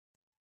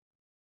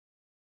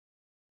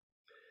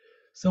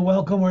So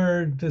welcome.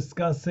 We're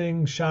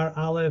discussing Sha'ar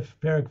Aleph,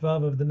 Perek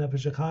Vav of the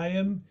Nefesh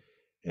HaHaim.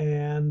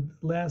 And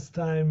last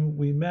time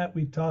we met,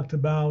 we talked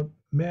about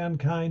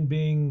mankind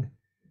being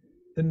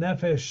the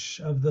Nefesh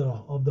of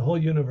the whole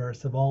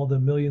universe, of all the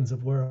millions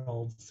of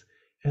worlds.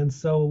 And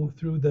so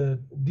through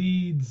the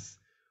deeds,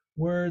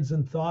 words,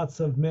 and thoughts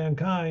of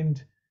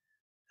mankind,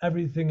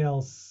 everything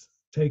else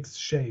takes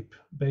shape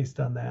based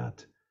on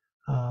that.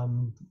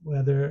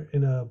 Whether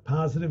in a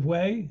positive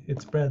way,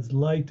 it spreads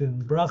light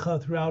and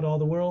bracha throughout all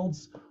the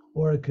worlds,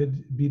 or it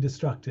could be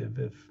destructive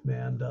if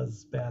man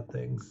does bad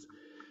things.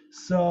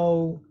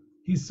 So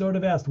he sort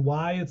of asked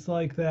why it's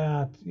like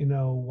that.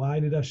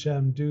 Why did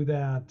Hashem do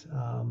that?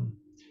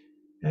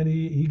 And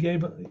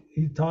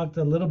he talked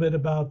a little bit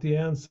about the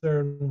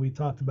answer, and we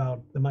talked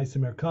about the Ma'aseh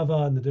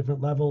Merkava and the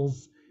different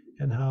levels,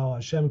 and how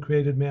Hashem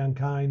created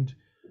mankind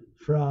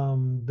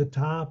from the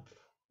top,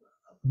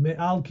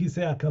 Me'al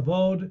Kisei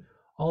HaKavod,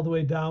 all the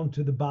way down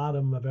to the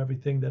bottom of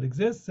everything that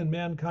exists. And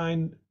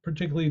mankind,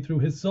 particularly through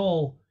his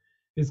soul,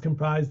 is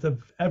comprised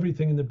of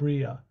everything in the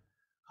Bria.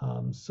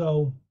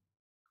 So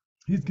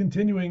he's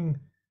continuing.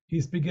 He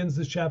begins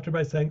this chapter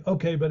by saying,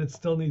 okay, but it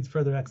still needs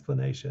further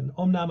explanation.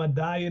 Omnam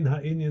adayin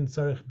ha'inyan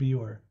tzarich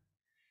biur.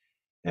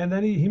 And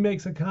then he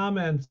makes a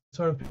comment,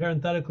 sort of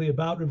parenthetically,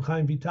 about Reb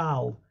Chaim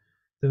Vital,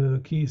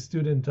 the key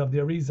student of the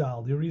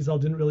Arizal. The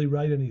Arizal didn't really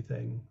write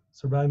anything.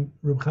 So Reb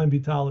Chaim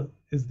Vital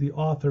is the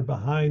author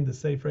behind the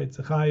Sefer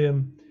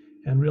HaHaim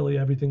and really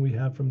everything we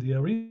have from the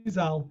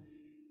Arizal.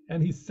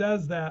 And he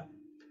says that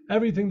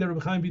everything that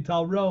Reb Chaim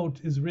Vital wrote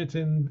is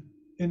written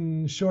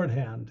in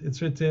shorthand.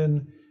 It's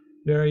written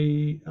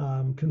very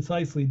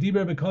concisely.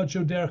 Diber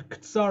b'kodsho derech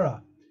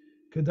ktsara,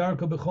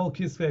 kedarko b'chol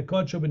kisvei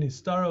kodsho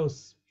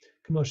b'nistaros,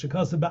 k'mo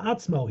shekasa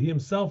ba'atzmo. He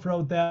himself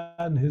wrote that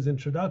in his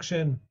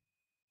introduction.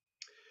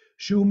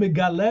 Shu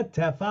megalet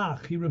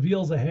tefach. He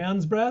reveals a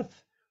hand's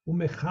breadth.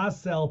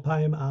 Umechasel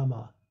payim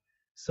ama.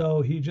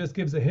 So he just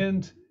gives a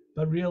hint,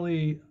 but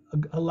really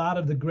a lot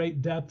of the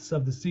great depths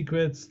of the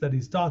secrets that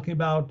he's talking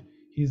about,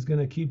 he's going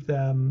to keep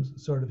them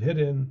sort of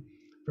hidden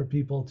for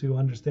people to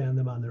understand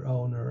them on their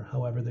own, or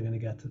however they're going to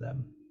get to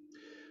them.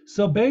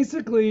 So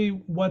basically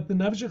what the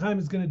Nefesh HaHaim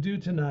is going to do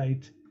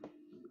tonight,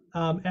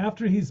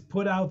 after he's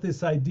put out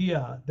this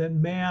idea that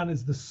man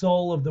is the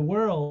soul of the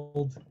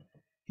world,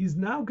 he's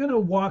now going to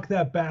walk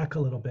that back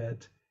a little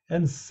bit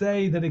and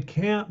say that it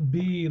can't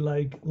be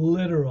like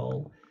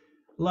literal.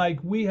 Like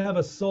we have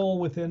a soul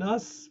within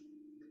us,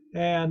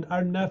 and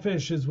our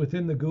nefesh is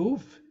within the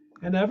goof,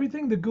 and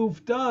everything the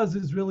goof does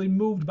is really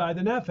moved by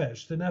the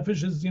nefesh. The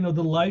nefesh is,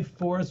 the life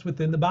force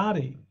within the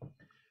body.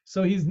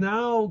 So he's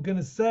now going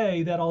to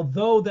say that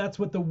although that's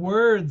what the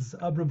words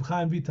of Reb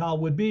Chaim Vital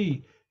would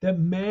be, that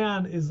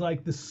man is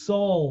like the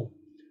soul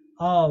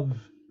of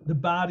the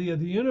body of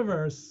the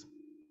universe,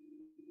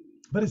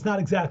 but it's not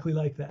exactly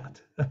like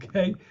that.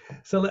 Okay,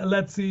 so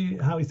let's see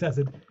how he says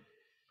it.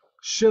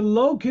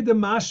 Shelo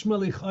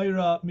kidamashma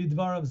lichayra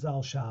midvarav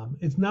zal sham.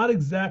 It's not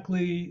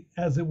exactly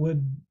as it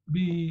would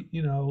be,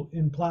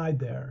 implied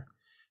there.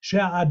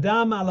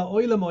 She'adam ala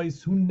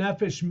oilamois hu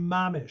nefesh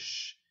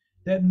mamish.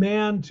 That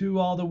man to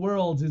all the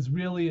worlds is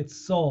really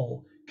its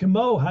soul.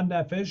 Kemo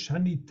hanefesh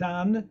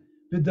hanitan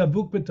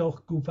v'davuk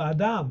betoch guf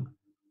adam.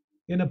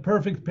 In a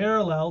perfect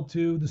parallel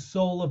to the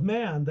soul of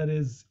man that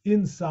is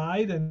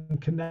inside and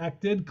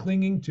connected,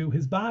 clinging to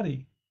his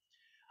body.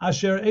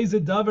 Asher eze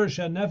davar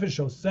she'nefesh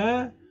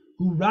oseh.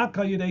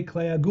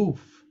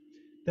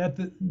 That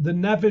the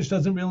nefesh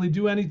doesn't really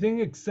do anything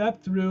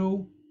except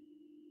through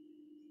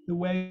the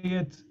way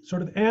it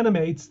sort of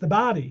animates the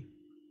body.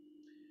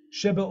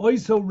 Sheba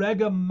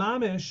rega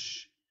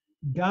mamish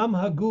gam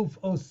haguf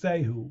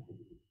osehu.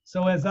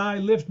 So as I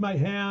lift my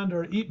hand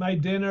or eat my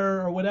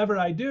dinner or whatever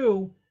I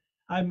do,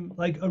 I'm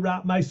like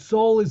my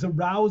soul is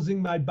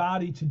arousing my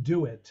body to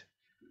do it.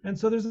 And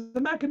so there's a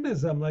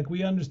mechanism, like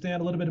we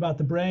understand a little bit about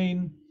the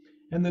brain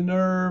and the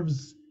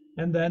nerves,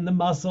 and then the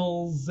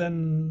muscles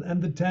and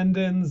the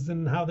tendons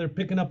and how they're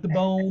picking up the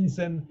bones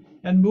and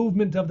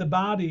movement of the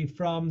body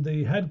from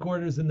the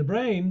headquarters in the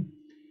brain.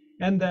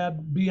 And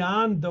that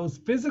beyond those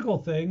physical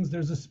things,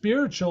 there's a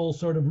spiritual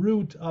sort of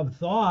root of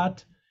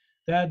thought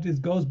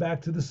that goes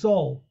back to the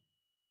soul.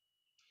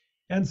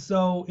 And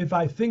so if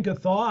I think a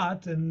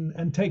thought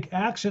and take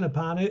action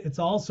upon it, it's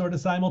all sort of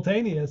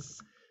simultaneous.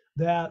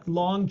 That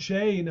long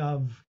chain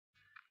of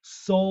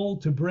soul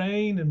to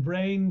brain and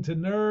brain to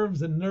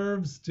nerves and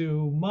nerves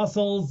to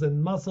muscles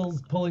and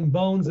muscles pulling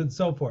bones and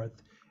so forth.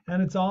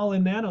 And it's all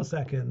in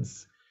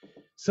nanoseconds.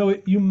 So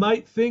you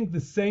might think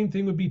the same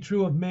thing would be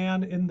true of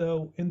man in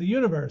the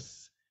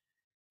universe.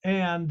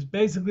 And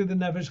basically the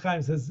Nefesh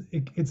HaHaim says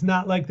it's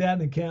not like that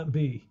and it can't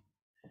be.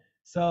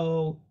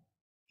 So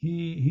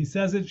he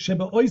says it,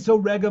 Sheba oiso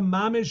rega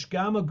mamish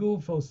gama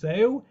guf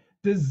oseu,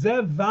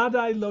 dezev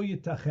vadai lo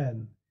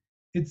yitachen.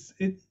 It's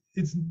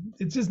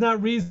just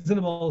not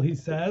reasonable, he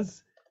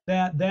says,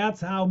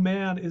 that's how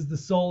man is the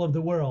soul of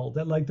the world,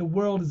 that like the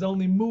world is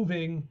only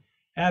moving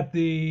at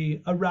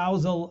the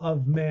arousal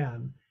of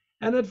man.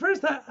 And at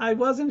first I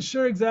wasn't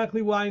sure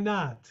exactly why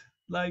not.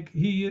 Like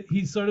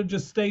he sort of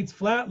just states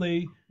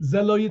flatly,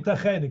 Zelo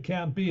yitachen, it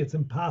can't be, it's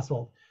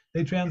impossible.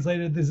 They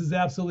translated, this is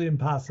absolutely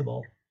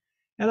impossible.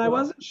 And I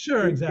wasn't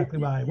sure exactly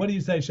why. What do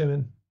you say,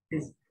 Shimon?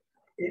 If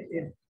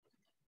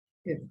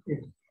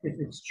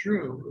it's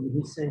true, and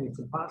he's saying it's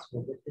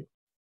impossible, but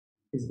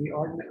is the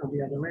argument on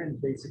the other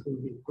end basically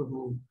the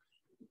equivalent?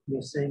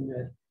 You're saying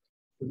that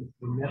the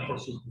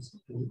Nefesh is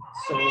the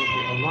soul of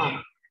the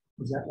Olam.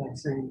 Is that like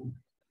saying,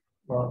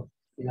 well,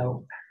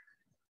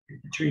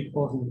 if the tree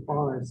falls in the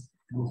forest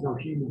and there's no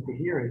human to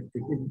hear it,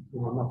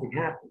 nothing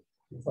happened.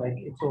 It's like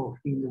it's all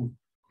human.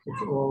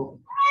 It's all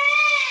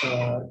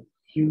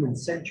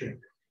human-centric.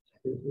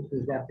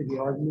 Is that the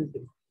argument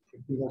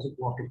if he doesn't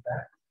walk it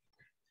back?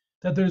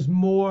 That there's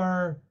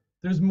more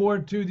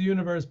to the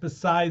universe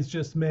besides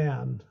just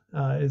man,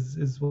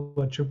 is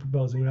what you're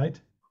proposing, right?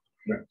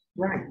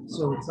 Right.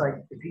 So it's like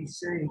if he's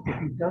saying if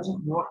he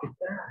doesn't walk it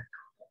back,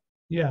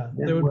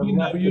 there would be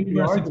no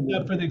universe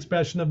except for the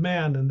expression of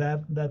man, and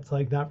that's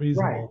like not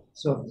reasonable. Right.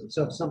 So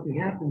if something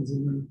happens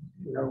and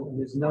and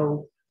there's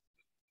no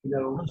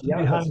there's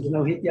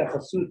no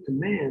hityachasut to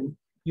man.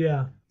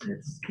 Yeah.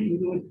 It's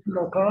it's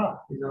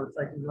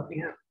like nothing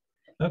happened.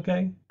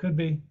 Okay, could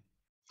be.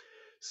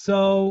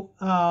 So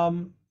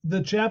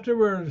the chapter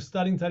we're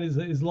studying today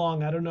is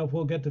long. I don't know if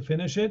we'll get to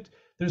finish it.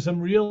 There's some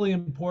really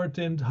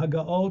important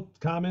Hagaot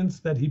comments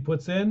that he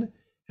puts in.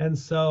 And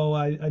so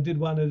I did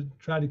want to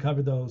try to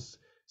cover those.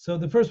 So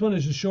the first one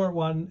is a short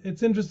one.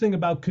 It's interesting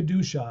about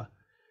Kedusha,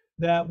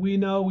 that we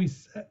know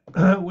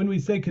when we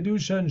say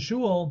Kedusha in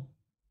Shul,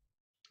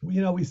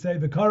 we say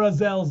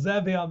V'karazel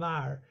Zevi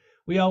Amar.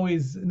 We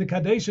always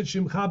Nikadeshet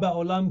Shimcha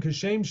Ba'olam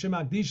Kashem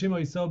Shemakdishim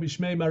Oiso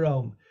B'Shmei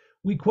Marom.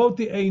 We quote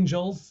the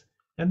angels,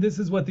 and this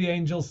is what the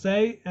angels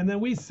say, and then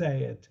we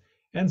say it.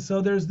 And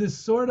so there's this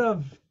sort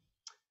of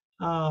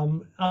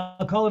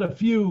I'll call it a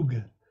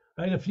fugue,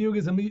 right? A fugue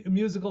is a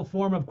musical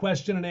form of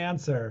question and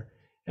answer.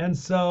 And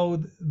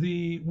so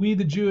we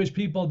the Jewish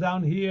people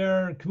down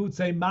here,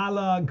 Kvutze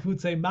Mala and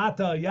Kvutze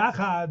Mata,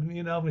 Yachad,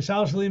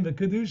 Mishal Shalim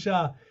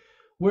Kedusha,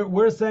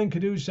 we're saying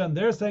Kedusha and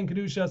they're saying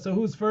Kedusha. So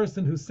who's first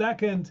and who's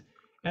second?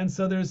 And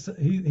so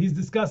he's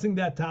discussing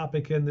that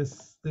topic in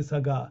this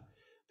Haggah.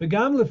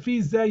 V'gam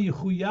lefi zeh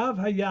yichuyav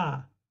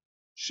haya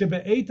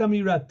shebe'et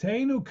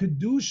amiratenu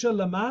Kedusha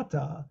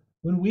lamata.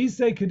 When we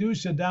say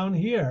Kedusha down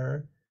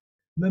here,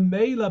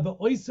 Memela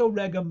be'oiso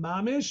rega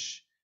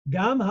mamish,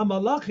 gam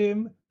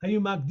hamalachim hayu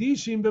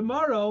makdishim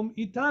b'marom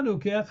itanu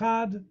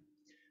ke'echad.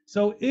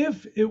 So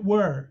if it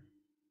were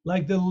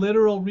like the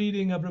literal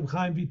reading of Reb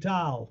Chaim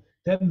Vital,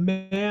 that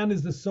man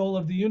is the soul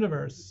of the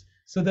universe,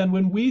 so then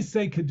when we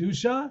say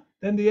Kedusha,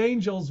 then the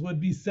angels would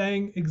be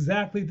saying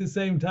exactly at the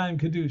same time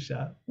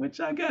Kedusha,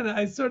 which again,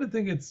 I sort of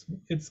think it's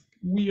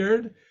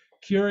weird,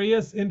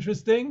 curious,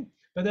 interesting,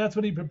 but that's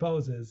what he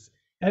proposes.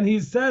 And he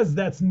says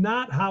that's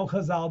not how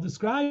Chazal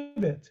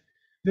describe it.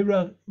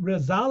 The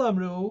Razal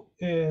Amru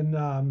in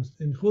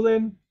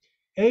Chulin,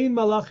 Ein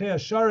Malachi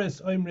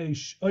Asharis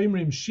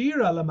Oimrim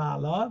Shira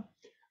Lamala,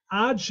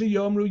 Ad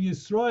Sheyomru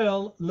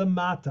Yisrael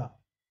Lamata.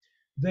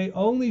 They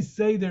only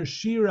say their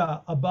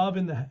Shira above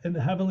in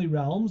the heavenly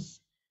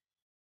realms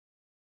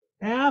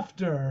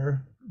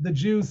after the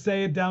Jews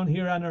say it down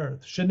here on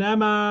earth.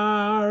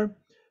 Shenemar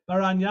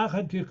Baran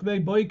Yachad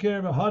Kichvei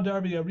Boiker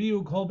V'Hadar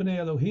V'Yariu Kol B'nei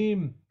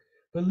Elohim.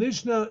 But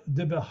Lishna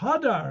de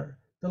Behadar,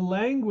 the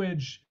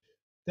language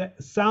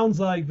that sounds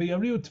like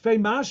V'Yariu Tfei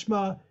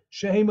Mashma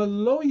Shehema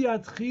Lo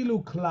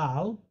Yatchilu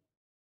Klal,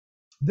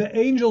 the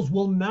angels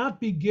will not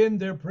begin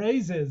their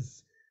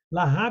praises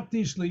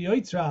Lahaktish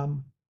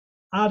Liyotzram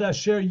Ad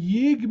Asher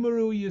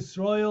Yigmeru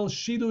Yisrael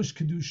Shilush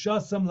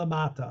Kedushasam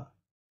Lamata.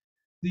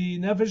 The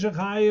Nefesh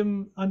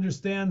HaHaim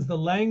understands the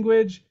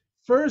language.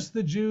 First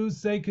the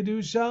Jews say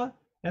Kedusha,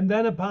 and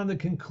then upon the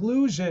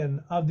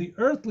conclusion of the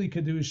earthly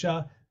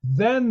Kedusha,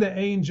 then the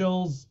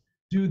angels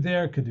do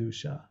their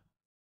Kedusha.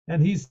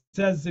 And he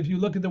says, if you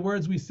look at the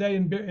words we say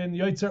in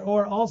Yotzer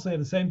Or, also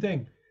the same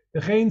thing.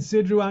 V'chein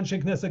sidru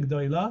anshe knesset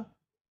gdoila,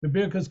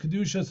 b'birkas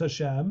Kedushas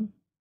Hashem.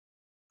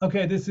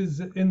 Okay, this is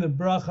in the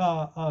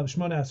bracha of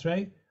Shmona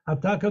Esrei.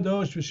 Ata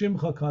kadosh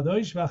v'shimcha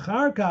kadosh,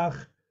 v'achar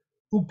kach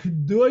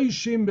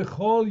u'kedoshim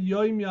b'chol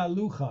yom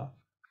yalucha.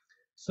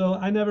 So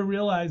I never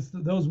realized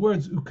those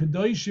words,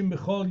 u'kedoshim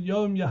b'chol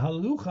yom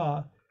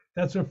yahalucha,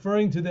 that's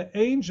referring to the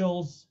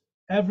angels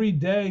every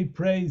day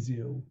praise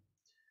you.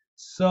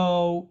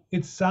 So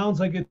it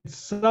sounds like it's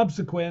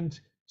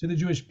subsequent to the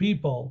Jewish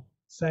people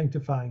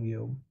sanctifying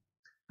you.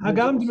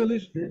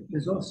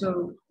 There's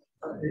also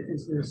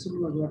is there a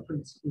similar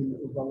reference in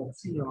Ubalat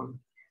Zion?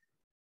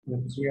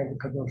 Because we have the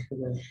Kadosh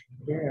Kadosh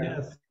there.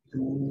 Yes.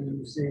 And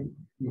you say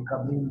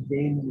Yukablim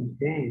Dain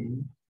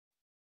Dain.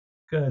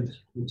 Good.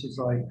 Which is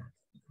like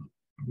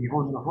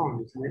Bihon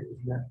Nahon, isn't it?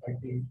 Isn't that like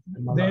the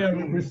they are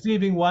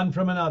receiving one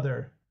from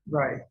another.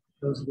 Right.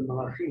 Those are the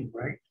Malachim,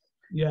 right?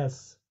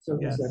 Yes. So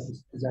yes.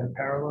 Is that a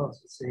parallel?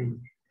 It's the same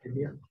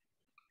idea?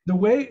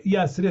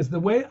 Yes, it is. The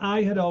way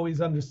I had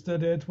always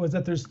understood it was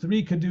that there's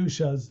 3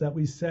 Kedushas that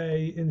we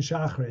say in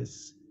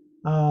Shachris.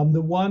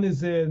 The one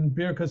is in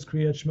Birkas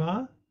Kriyat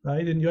Shema,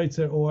 right? In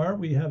Yotzer Or,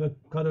 we have a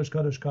Kadosh,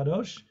 Kadosh,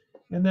 Kadosh.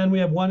 And then we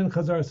have one in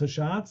Chazar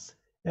Hashatz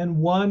and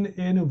one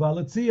in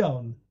Uvalat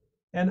Zion.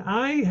 And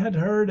I had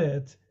heard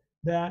it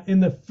that in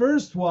the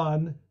first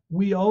one,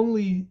 we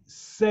only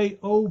say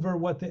over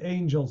what the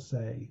angels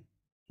say.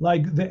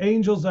 Like the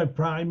angels are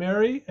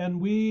primary and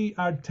we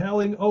are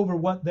telling over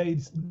what they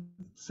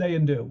say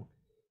and do.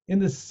 In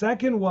the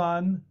second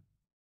one,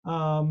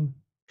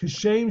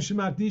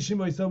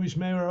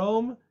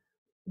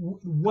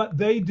 what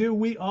they do,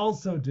 we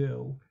also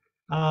do.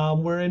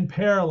 We're in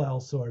parallel,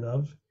 sort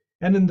of.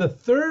 And in the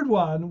third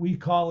one, we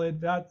call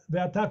it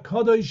V'ata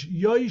Kodesh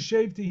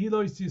Yoishev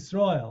Tehilos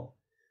Yisrael.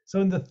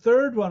 So in the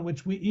third one,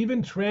 which we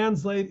even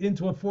translate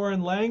into a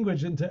foreign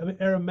language, into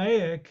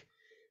Aramaic,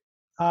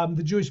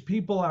 the Jewish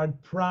people are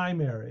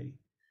primary.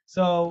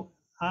 So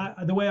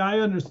the way I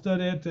understood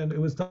it, and it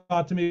was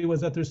taught to me,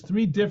 was that there's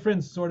three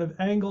different sort of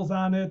angles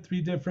on it,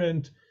 three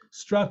different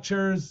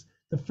structures.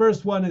 The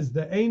first one is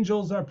the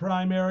angels are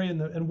primary,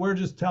 and we're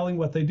just telling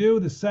what they do.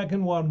 The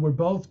second one, we're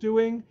both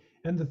doing.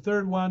 And the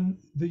third one,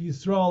 the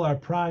Yisrael are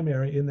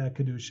primary in that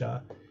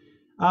Kedusha.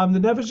 The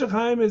Nefesh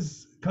HaHaim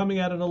is coming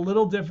at it a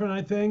little different,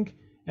 I think.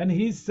 And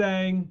he's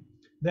saying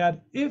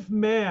that if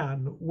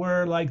man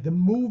were like the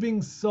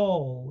moving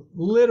soul,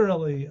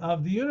 literally,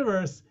 of the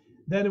universe,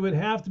 then it would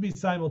have to be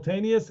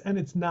simultaneous, and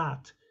it's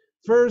not.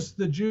 First,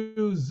 the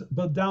Jews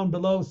down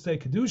below say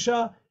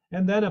Kedusha,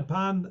 and then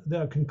upon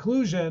the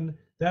conclusion,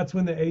 that's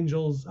when the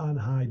angels on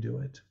high do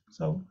it.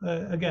 So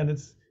again,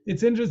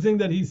 it's interesting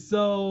that he's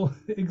so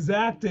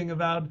exacting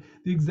about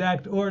the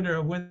exact order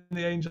of when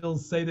the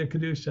angels say their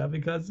Kedusha,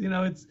 because, you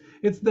know, it's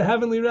the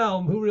heavenly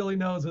realm. Who really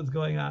knows what's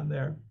going on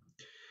there?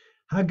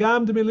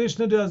 Hagam de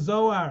Milishna de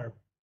Zohar.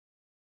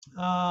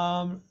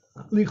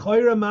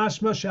 Lichoira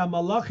mashma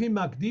she'amalachim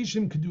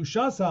makdishim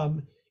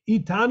kedushasam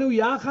itanu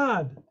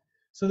yachad.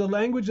 So the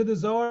language of the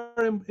Zohar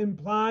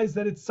implies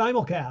that it's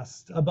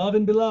simulcast, above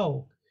and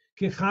below.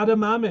 Kechada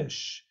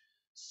mamish.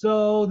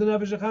 So the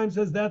Nefesh HaChaim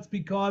says that's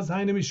because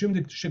Hainu mishum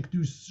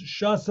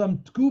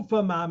kedushasam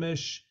tkufa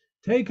mamish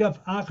teikaf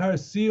achar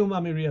sium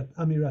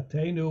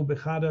amiratenu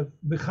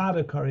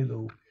bechada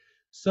karilu.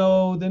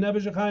 So the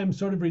Nefesh HaChaim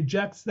sort of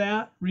rejects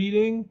that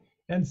reading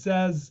and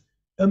says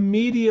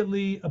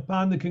immediately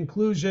upon the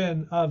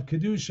conclusion of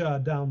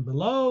Kedusha down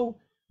below,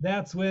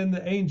 that's when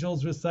the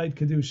angels recite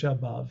Kedusha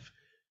above.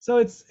 So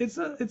it's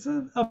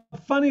a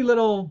funny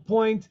little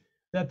point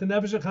that the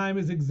Nefesh HaChaim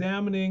is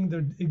examining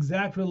the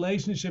exact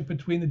relationship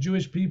between the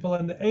Jewish people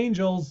and the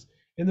angels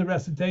in the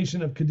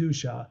recitation of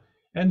Kedusha,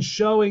 and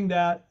showing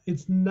that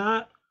it's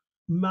not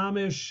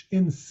mamish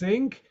in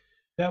sync,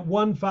 that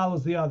one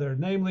follows the other.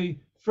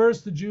 Namely,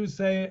 first the Jews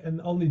say it,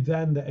 and only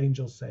then the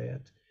angels say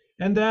it.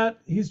 And that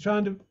he's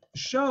trying to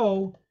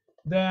show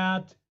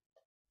that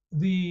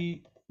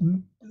the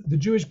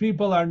Jewish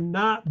people are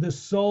not the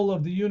soul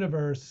of the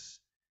universe,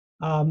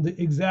 the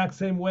exact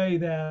same way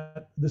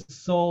that the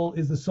soul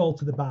is the soul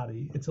to the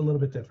body. It's a little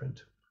bit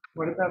different.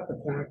 What about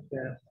the fact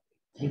that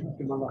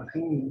the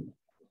Malachim,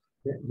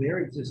 that their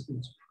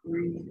existence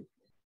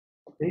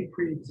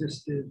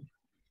pre-existed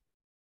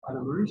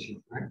Adam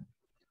Rishon, right?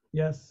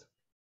 Yes.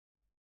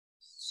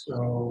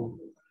 So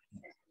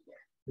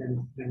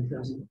then it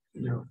doesn't,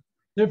 you know.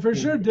 They're for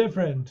sure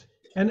different.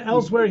 And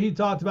elsewhere he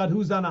talked about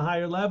who's on a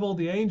higher level.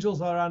 The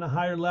angels are on a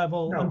higher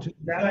level. No,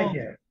 that I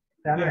get.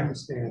 That I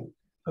understand.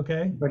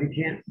 Okay. But he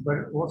can't.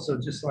 But also,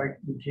 just like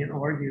we can't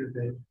argue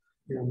that,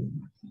 you know,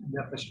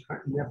 Nefesh,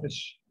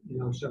 you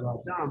know,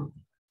 Shel Adam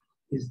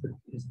is the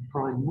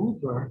prime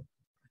mover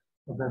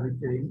of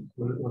everything,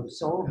 or the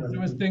soul.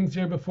 There was things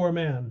here before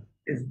man.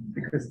 Is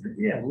because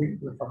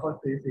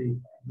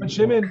But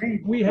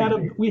Shimon, we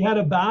had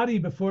a body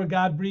before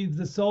God breathed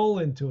the soul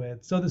into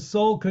it, so the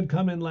soul could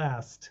come in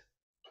last.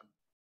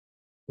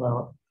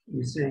 Well,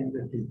 you're saying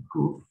that the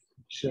Kuf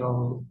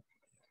Shel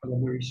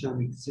Adam Rishon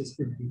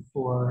existed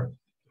before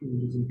he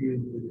was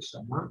imbued with the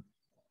Shama.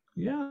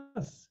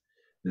 Yes,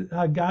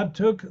 God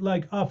took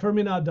like Afer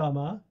min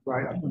Adama,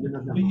 right?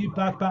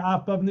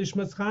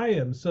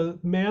 So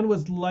man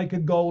was like a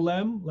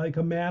golem, like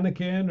a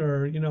mannequin,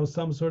 or, you know,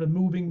 some sort of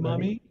moving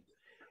mummy,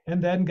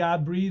 and then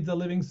God breathed a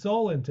living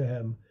soul into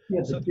him.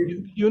 Yeah, so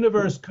the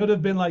universe could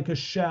have been like a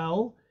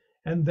shell,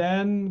 and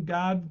then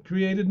God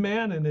created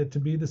man in it to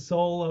be the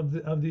soul of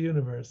the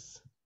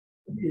universe.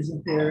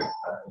 Isn't there?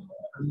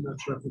 I'm not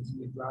sure if it's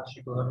Midrash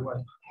or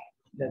otherwise.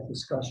 That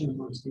discussion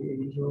amongst the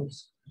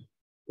angels.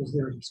 Was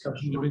there a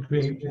discussion about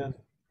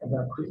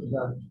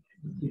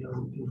you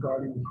know,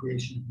 regarding the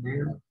creation of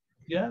man?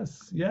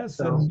 Yes,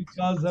 so, and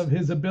because of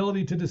his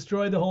ability to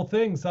destroy the whole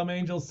thing, some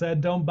angels said,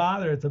 "Don't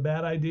bother; it's a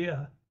bad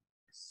idea."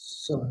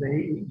 So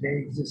they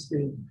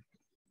existed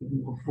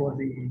before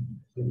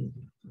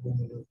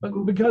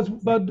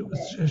But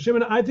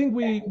Shimon, I think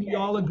we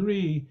all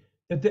agree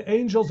that the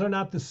angels are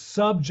not the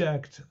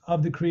subject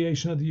of the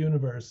creation of the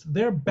universe.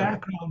 They're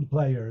background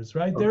players,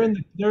 right? Okay.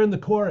 They're in the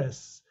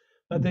chorus.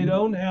 But they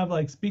don't have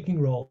like speaking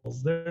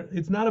roles.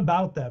 It's not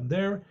about them.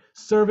 They're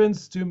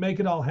servants to make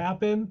it all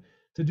happen,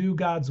 to do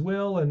God's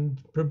will and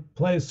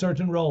play a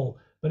certain role.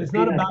 But it's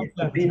not about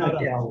them. It's not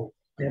us.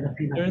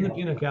 They're in the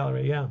peanut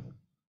gallery, yeah.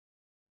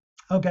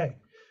 Okay,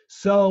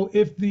 so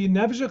if the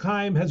Nefesh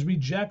HaHaim has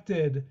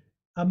rejected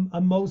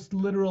a most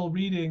literal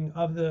reading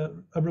of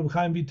the Reb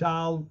Chaim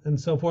Vital and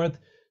so forth,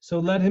 so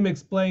let him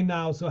explain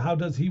now. So how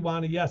does he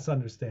want to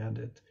understand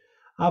it?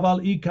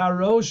 Aval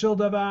ikaro shel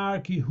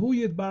davar ki hu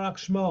yitbarach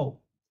shmo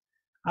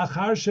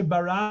achar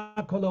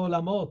shebara kol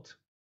olamot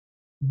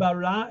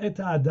bara et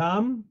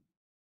adam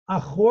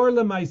achor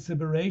lemaaseh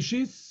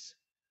bereshis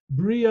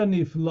bria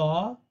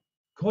nifla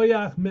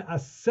koyach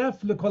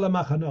me'asef lekol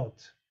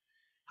hamachanot.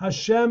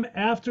 Hashem,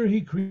 after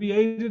he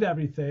created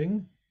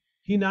everything,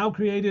 he now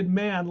created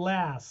man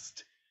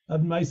last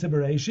of Maaseh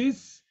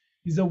Bereshis.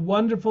 He's a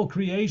wonderful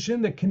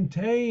creation that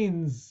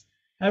contains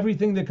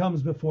everything that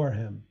comes before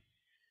him.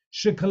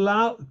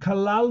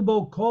 Shekalal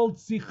bo kol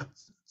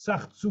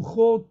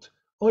tzachzuchot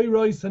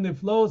oirois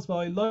haniflos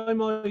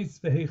v'oiloimois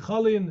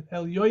v'heichalin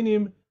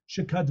elyonim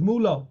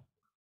shekadmulo.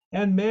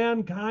 And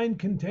mankind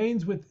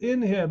contains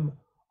within him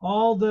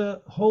all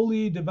the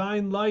holy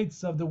divine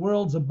lights of the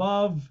worlds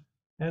above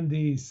and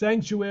the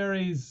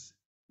sanctuaries.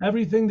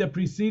 Everything that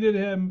preceded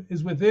him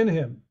is within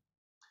him.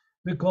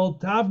 V'kol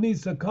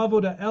tavnis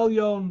hakavod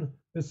ha'elyon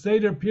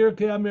v'seder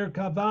pirkei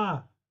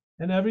hamerkava,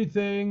 and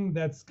everything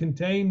that's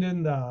contained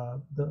in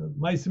the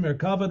Maaseh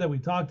Merkava that we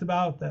talked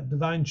about, that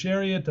divine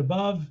chariot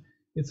above,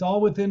 it's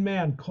all within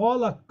man.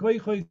 Kol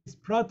ha'koichos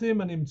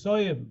pratim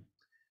animtsoyim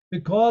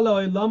v'kol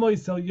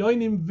ha'olamois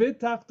elyonim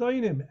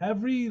v'tachtoinim,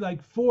 every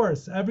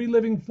force, every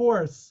living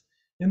force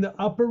in the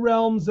upper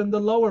realms and the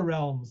lower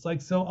realms,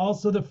 so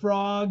also the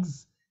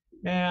frogs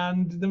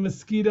and the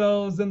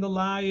mosquitoes and the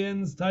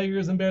lions,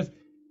 tigers and bears,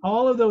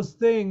 all of those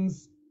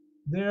things,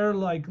 their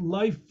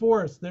life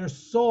force, their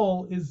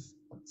soul is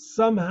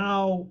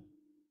somehow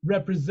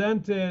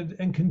represented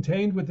and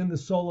contained within the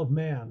soul of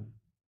man.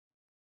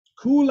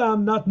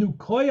 Kulam natnu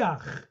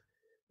koyach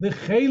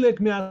v'chelek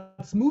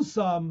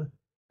me'atzmusam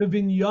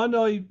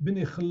b'vinyanoi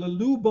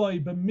v'nichlalu boi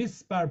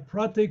b'mispar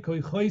prate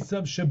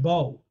koichosav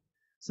shebo.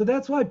 So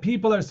that's why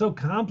people are so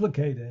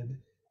complicated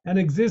and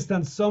exist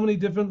on so many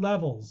different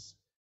levels,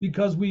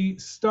 because we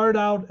start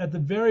out at the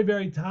very,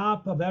 very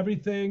top of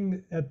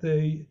everything, at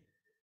the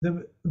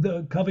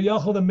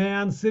kavayachol, the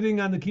man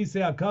sitting on the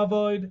kisei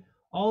hakavod,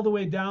 all the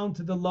way down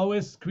to the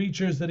lowest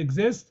creatures that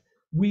exist.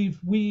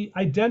 We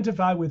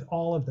identify with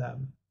all of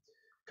them.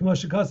 Kamo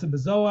shekasa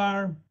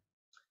b'zohar,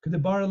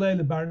 k'debarale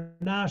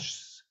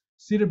lebarnash,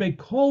 sidr be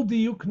kol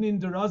diyuknin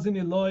derazin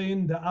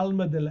eloin de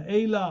alma de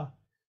le'ela.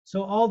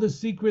 So all the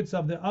secrets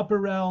of the upper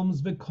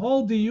realms,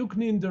 v'kol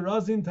diyuknin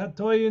derazin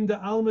tatoyin de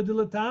alma de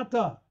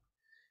latata,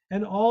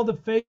 and all the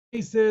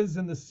faces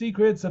and the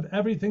secrets of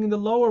everything in the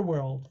lower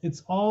world,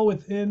 it's all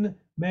within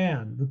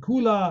man.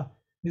 V'kula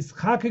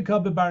nischakika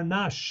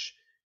bebarnash,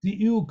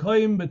 di'u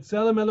koyim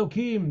b'tzelem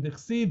elokim,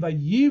 dichsi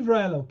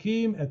vayivra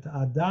elokim et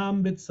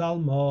adam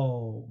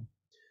b'tzalmo.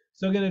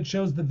 So again, it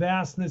shows the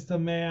vastness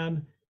of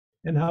man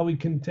and how we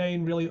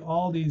contain really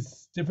all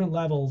these different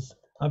levels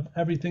of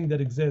everything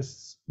that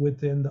exists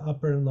within the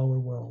upper and lower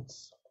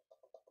worlds.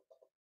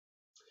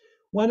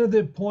 One of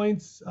the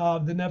points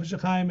of the Nefesh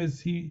HaHaim is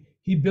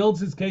he builds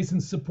his case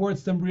and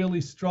supports them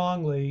really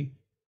strongly,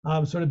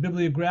 sort of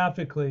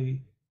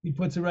bibliographically. He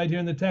puts it right here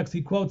in the text.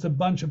 He quotes a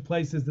bunch of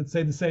places that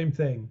say the same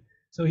thing.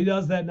 So he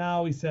does that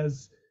now. He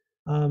says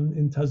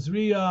in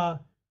Tazria,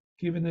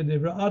 Kivin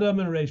Devra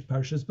Adam and Reish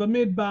Parshas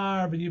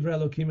Bamidbar, V'yivra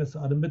Elokim es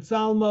Adam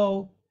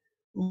B'tzalmo,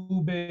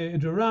 Ube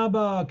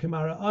Idraba,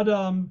 Kemara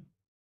Adam,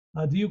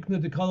 Diukna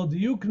dekalo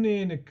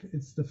diuknin,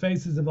 it's the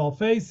faces of all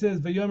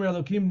faces. V'yomer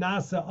Elokim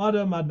nasa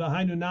Adam ad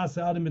v'hainu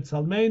nasa Adam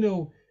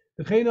mitzalmenu.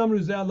 V'chein amru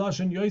zeh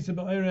lashon Yosef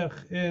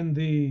ba'erech in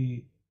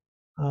the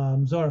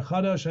Zohar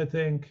Chadash, I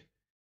think.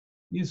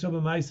 Yisro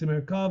b'maaseh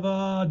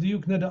merkava,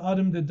 diukna de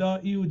Adam de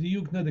da'iu,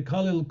 diukna de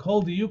kalil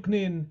kol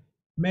diuknin.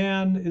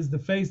 Man is the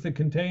face that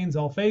contains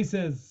all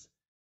faces.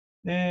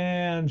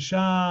 And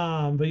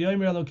Sham,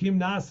 v'yomer Elokim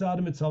nasa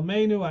Adam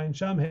mitzalmenu, ayin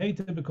Sham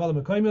heite b'kol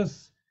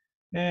ha'mekoimus.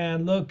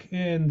 And look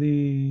in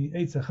the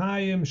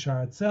HaHaim,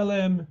 Sha'ar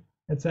Tzelem,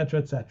 etc.,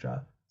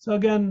 etc. So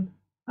again,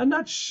 I'm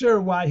not sure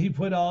why he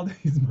put all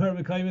these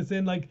Marmakaimis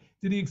in.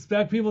 Did he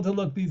expect people to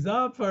look these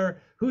up, or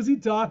who's he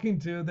talking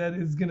to that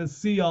is going to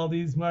see all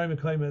these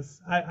Marmakaimis?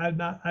 I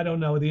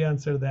don't know the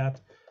answer to that,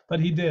 but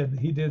he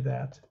did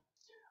that.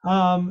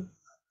 I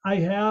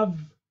have,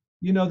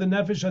 the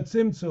Nefesh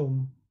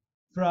HaTzimtzum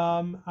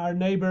from our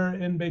neighbor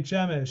in Beit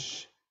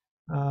Shemesh.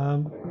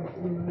 Avinoam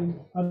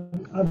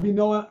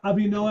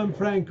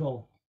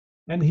Frankel,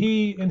 and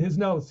he, in his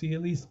notes, he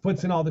at least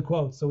puts in all the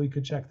quotes so we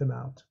could check them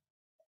out.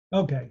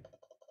 Okay.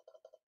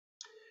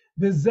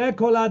 V'zeh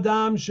kol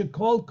adam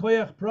shekol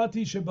koyach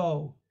prati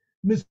shebo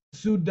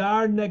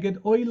misudar neged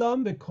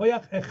oilam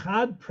v'koyach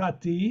echad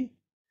prati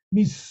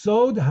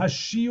misod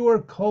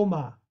hashiur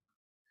koma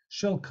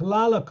shel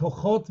klal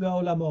hakochot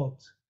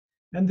ve'olamot.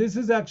 And this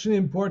is actually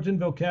an important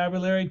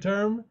vocabulary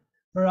term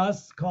for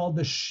us called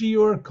the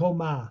shiur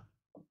koma.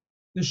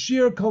 The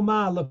Shiur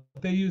Koma, look,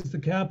 they use the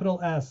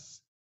capital S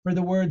for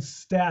the word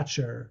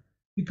stature,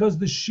 because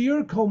the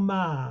Shiur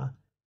Koma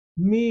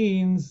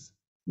means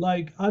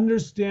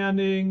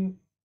understanding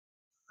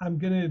I'm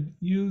going to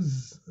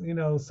use,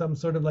 some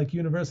sort of like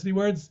university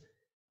words,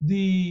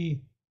 the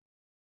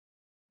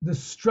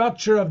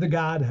structure of the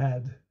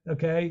Godhead,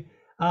 okay?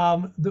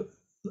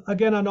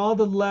 Again, on all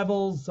the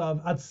levels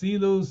of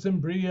Atzilus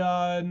and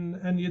Bria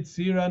and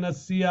Yetzira and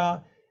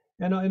Asiya,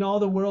 and in all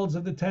the worlds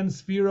of the 10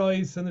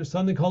 spheroids, and there's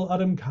something called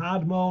Adam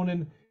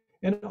Kadmon,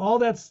 and all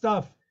that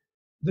stuff,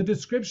 the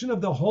description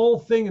of the whole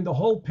thing and the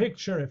whole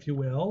picture, if you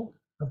will,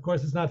 of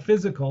course it's not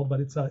physical, but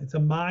it's a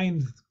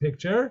mind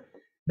picture.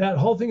 That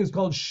whole thing is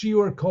called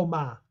Shiur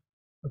Koma,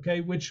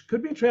 okay, which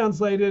could be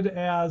translated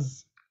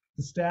as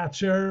the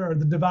stature or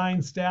the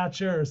divine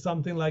stature or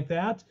something like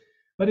that.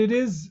 But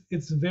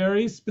it's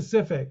very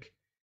specific.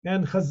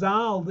 And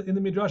Chazal in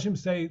the Midrashim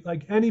say,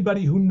 like,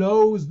 anybody who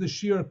knows the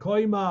Shiur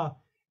Koma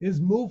is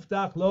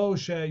muftach lo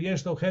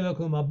sheyesh lo chelek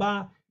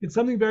l'maba. It's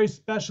something very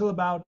special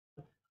about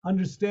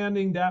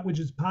understanding that which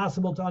is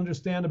possible to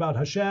understand about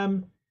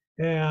Hashem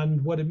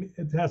and what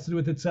it has to do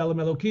with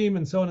Tzelem Elokim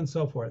and so on and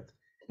so forth.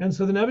 And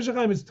so the Nefesh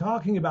HaChaim is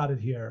talking about it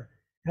here.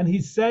 And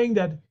he's saying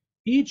that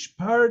each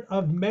part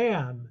of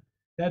man,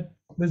 that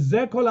the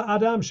Zekol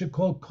Adam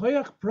shekol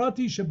koyach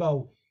prati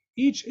shebo,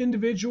 each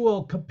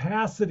individual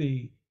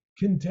capacity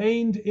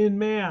contained in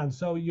man.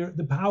 So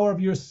the power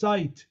of your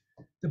sight,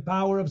 the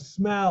power of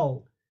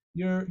smell,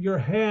 your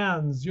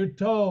hands, your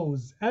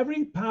toes,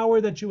 every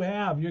power that you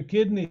have, your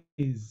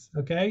kidneys,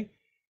 okay,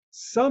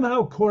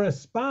 somehow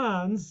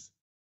corresponds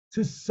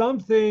to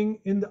something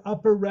in the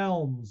upper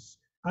realms.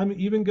 I'm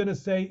even going to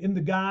say in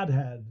the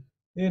Godhead,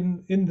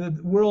 in the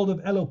world of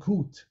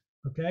Elokut,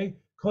 okay?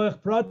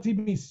 Koyach prati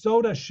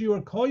misoda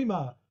shiur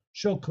koima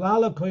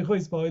shoklala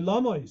koichos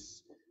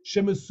v'oilamos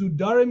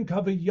shemesudarim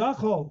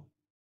kaviyachol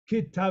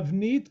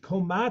kitavnit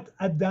komat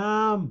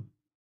adam.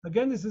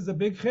 Again, this is a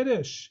big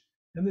chiddush,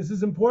 and this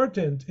is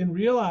important in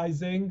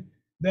realizing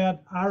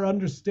that our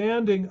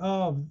understanding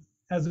of,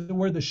 as it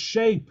were, the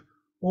shape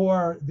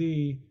or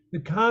the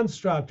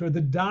construct or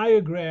the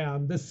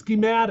diagram, the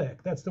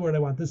schematic, that's the word I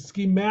want, the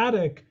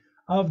schematic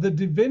of the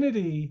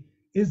divinity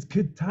is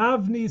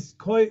kitavnis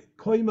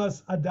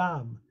koimas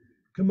adam,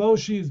 kamo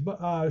she's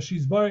bar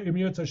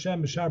imyutz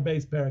Hashem b'shar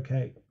beis perak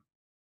hey.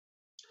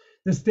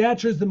 The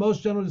stature is the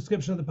most general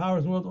description of the powers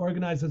of the world,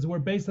 organized as it were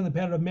based on the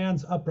pattern of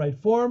man's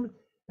upright form,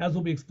 as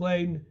will be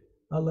explained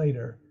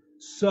later.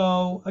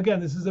 So again,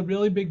 this is a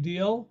really big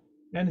deal,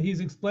 and he's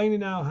explaining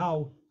now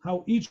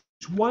how each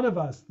one of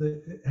us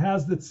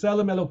has the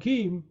Tzelem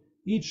Elokim,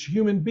 each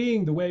human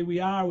being, the way we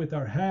are with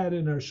our head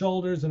and our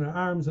shoulders and our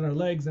arms and our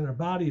legs and our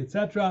body,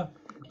 etc.,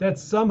 that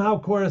somehow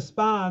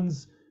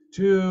corresponds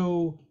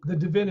to the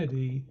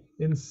divinity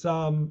in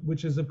some,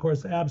 which is of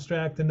course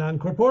abstract and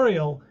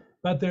non-corporeal,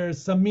 but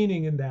there's some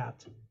meaning in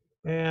that.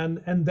 And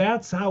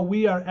that's how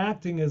we are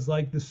acting as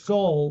like the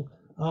soul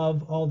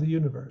of all the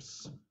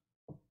universe.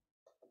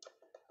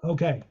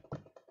 Okay,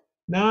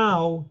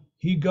 now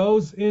he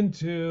goes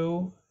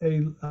into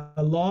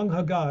a long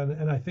Hagan,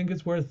 and I think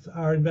it's worth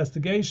our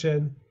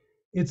investigation.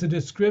 It's a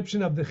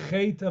description of the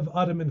Chet of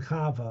Adam and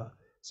Chava.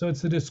 So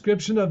it's a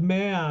description of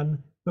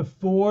man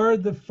before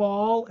the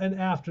fall and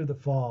after the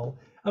fall.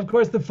 Of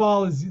course, the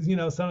fall is,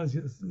 sometimes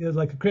is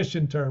like a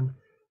Christian term,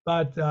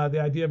 but the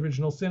idea of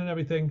original sin and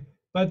everything.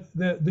 But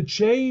the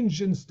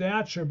change in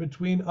stature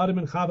between Adam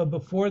and Chava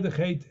before the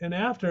Chet and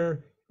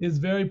after is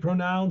very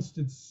pronounced.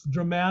 It's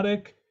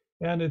dramatic,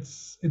 and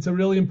it's a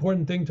really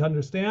important thing to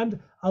understand.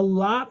 A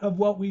lot of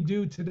what we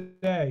do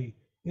today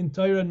in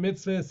Torah and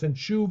mitzvahs and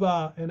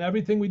tshuva and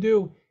everything we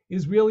do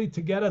is really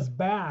to get us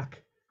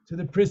back to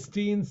the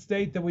pristine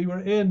state that we were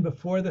in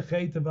before the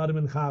Chet of Adam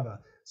and Chava.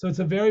 So it's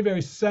a very,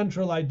 very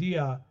central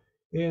idea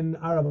in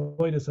our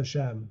avodas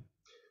Hashem.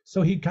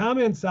 So he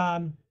comments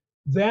on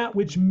that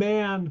which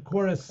man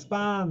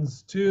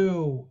corresponds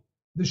to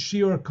the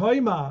Shiur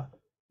Koima,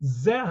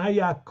 ze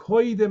haya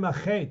koidem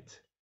achet.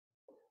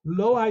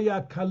 Lo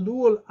haya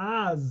kalul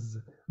az,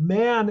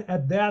 man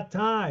at that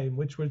time,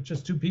 which were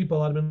just two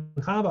people, Adam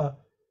and Chava,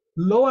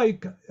 lo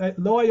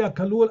haya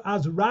kalul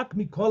az rak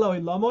mikol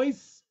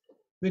ha'olamois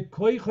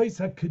v'koichos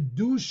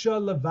ha'kedusha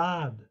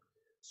levad.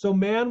 So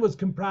man was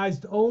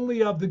comprised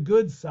only of the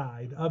good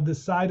side, of the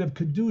side of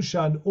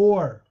kedusha and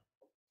or,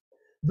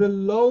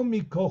 v'lo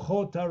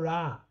mikochot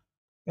hara.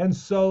 And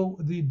so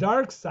the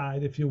dark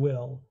side, if you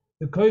will,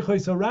 the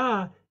koichos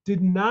hara,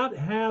 did not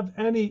have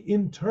any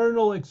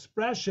internal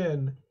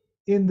expression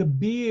in the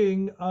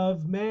being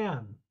of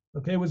man.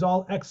 Okay, it was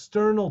all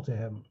external to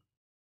him.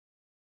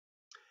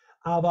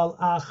 Aval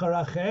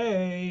achar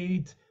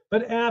achet,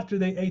 but after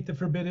they ate the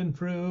forbidden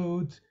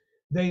fruit,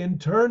 they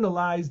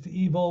internalized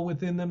evil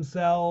within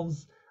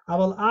themselves.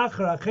 Aval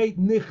achar achet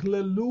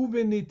nichlelu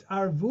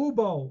v'nitarvu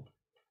bo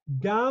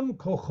gam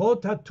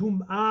kochot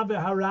hatum'a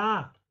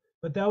v'hara.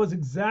 But that was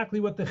exactly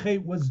what the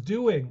Chet was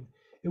doing.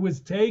 It was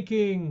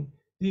taking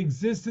the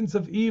existence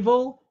of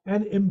evil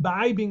and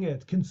imbibing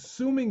it,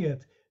 consuming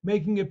it,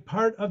 making it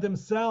part of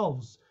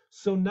themselves.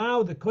 So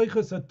now the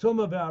koichos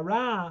hatuma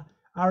ve'ara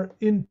are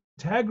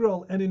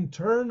integral and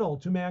internal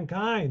to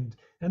mankind.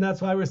 And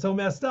that's why we're so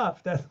messed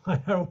up. That's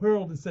why our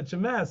world is such a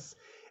mess.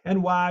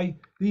 and why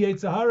the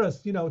Yetzer Hara,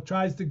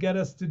 tries to get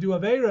us to do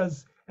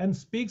Averas and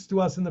speaks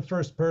to us in the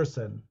first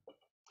person.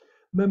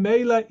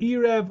 Memela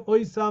irev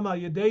oisama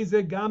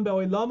yedeze gambe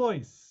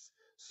oilamois.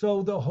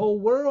 So the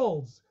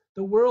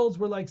worlds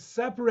were like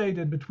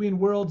separated between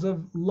worlds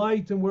of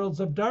light and worlds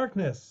of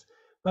darkness.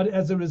 But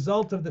as a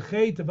result of the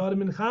Chet of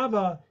Adam and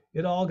Chava,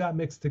 it all got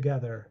mixed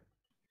together.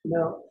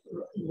 Now,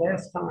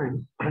 last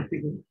time, I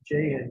think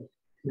Jay had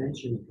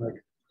mentioned,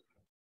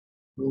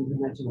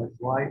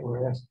 why,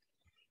 or asked,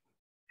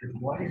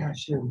 why did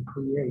Hashem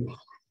create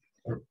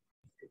a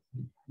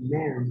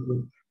man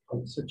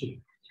with such a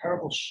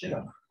terrible shit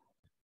up?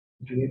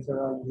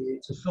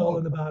 The soul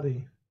in the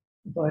body.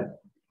 But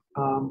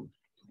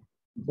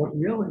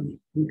really,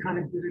 we kind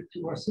of did it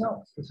to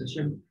ourselves, because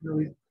Hashem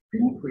really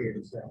didn't create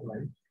us that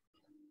way.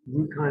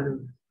 We kind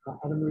of,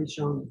 Adam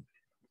Rishon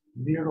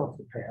veered off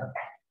the path,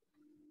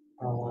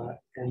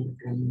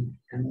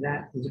 and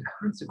that was a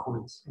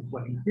consequence of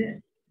what he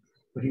did.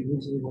 But he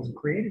originally wasn't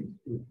created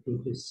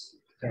with this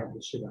terrible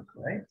shit up,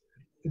 right?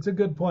 It's a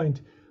good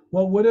point.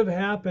 What would have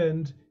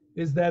happened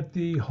is that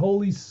the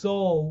holy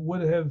soul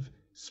would have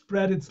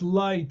spread its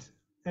light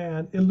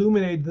and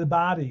illuminated the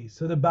body,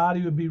 so the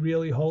body would be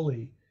really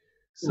holy.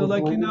 So,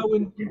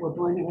 when we're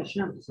blaming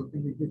Hashem for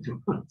something we did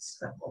to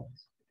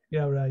ourselves.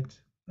 Yeah,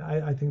 right.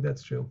 I think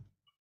that's true.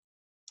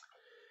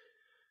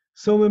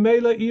 So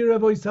memela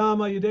irav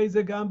oisama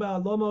yedeze gamba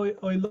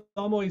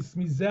alomois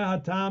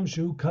mizeh hatam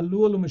shehu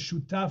kalul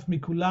umeshutaf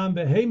mikulam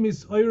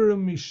vehemis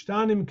oirum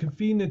mishtanim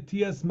kefi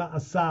netias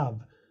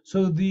ma'asav.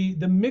 So the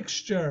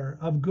mixture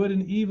of good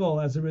and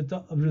evil as a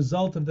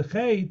result of the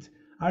Chet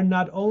are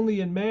not only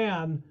in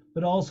man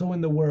but also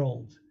in the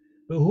world.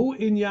 Behu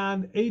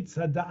inyan eitz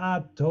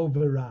hada'at tov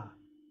v'ra.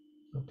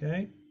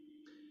 Okay,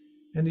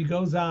 and he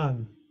goes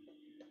on.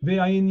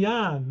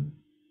 Ve'ayinyan.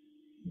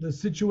 The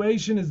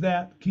situation is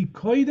that ki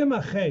koidem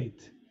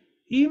achet,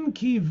 im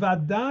ki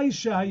vadai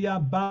shehaya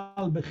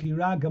bal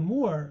bechira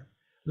gamur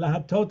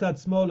lahatot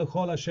atzmo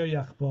lechol asher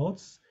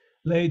yachpotz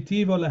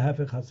lehitiv o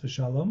lehefech chas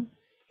v'shalom.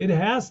 It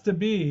has to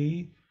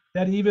be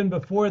that even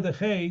before the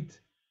Chet,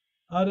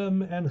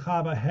 Adam and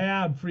Chava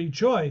had free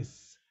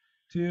choice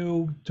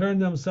to turn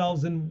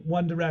themselves in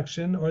one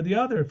direction or the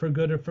other, for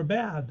good or for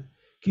bad.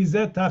 Ki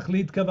zeh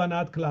tachlit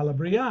kavanat klal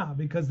habriya,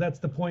 because that's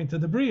the point of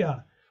the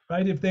bria.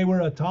 Right? If they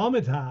were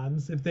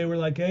automatons, if they were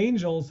like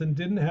angels and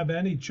didn't have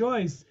any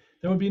choice,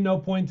 there would be no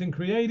point in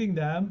creating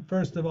them,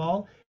 first of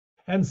all.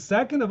 And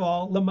second of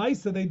all,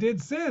 Lamaisa, they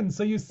did sin.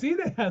 So you see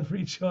they had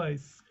free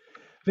choice.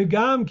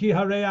 Vigam ki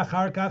harei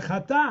achar kach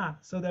chata.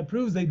 So that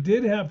proves they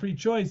did have free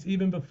choice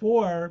even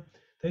before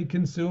they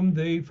consumed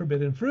the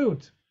forbidden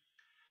fruit.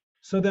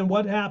 So then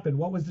what happened?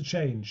 What was the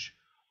change?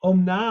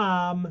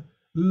 Omnam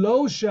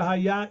lo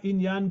shehaya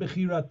inyan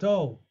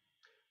bechirato.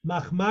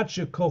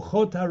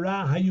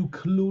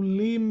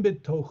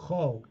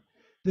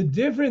 The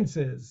difference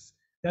is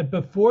that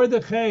before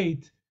the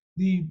Chet,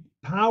 the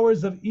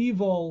powers of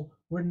evil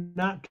were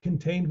not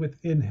contained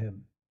within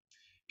him.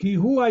 Ki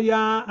hu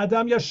haya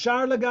adam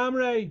yashar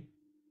lagamre,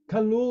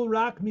 kalul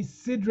rak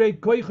misidre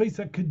koichos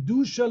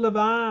hakedusha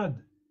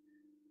levad.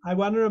 I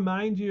want to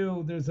remind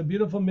you, there's a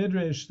beautiful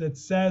midrash that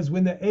says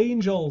when the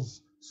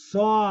angels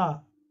saw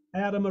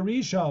Adam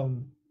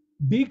Arishon,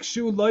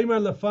 bikshu loimer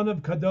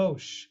lefanav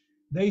kadosh.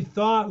 They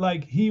thought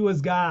like he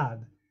was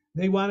God.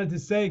 They wanted to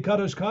say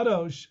Kadosh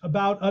Kadosh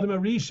about Adam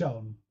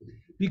Arishon,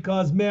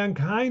 because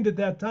mankind at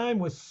that time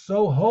was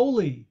so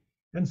holy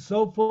and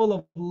so full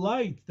of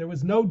light. There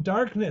was no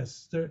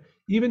darkness.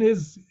 Even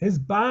his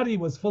body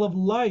was full of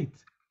light.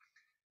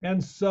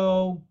 And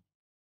so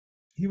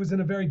he was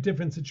in a very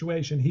different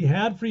situation. He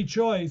had free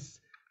choice,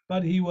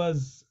 but he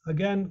was,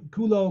 again,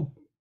 kulo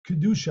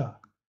kedusha.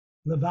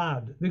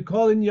 Levad.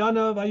 V'kol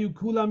inyanav hayu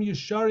kulam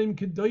yesharim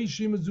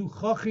kedoshim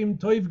zuchachim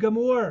toiv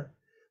gamur.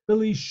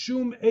 B'li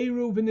shum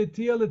eru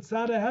v'netiya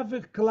letzad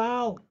hafech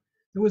klal.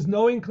 There was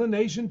no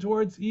inclination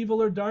towards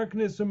evil or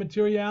darkness or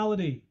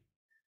materiality.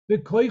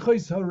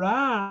 V'koichos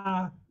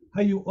hara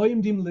hayu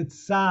oimdim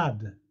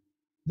letzad.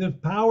 The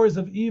powers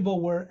of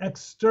evil were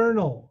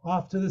external,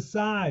 off to the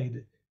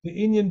side.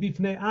 V'inyan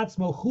bifnei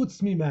atzmo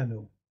chutz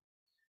mimenu.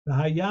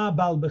 V'haya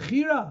bal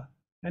bechira,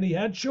 and he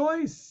had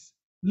choice.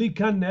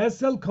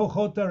 Likanes el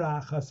kochot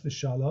hara chas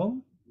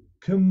v'shalom,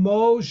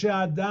 kemo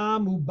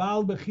she'adam hu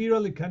bal bechira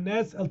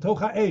likanes el toch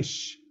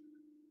ha'esh.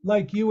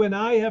 Like you and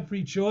I have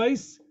free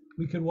choice,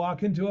 we could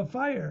walk into a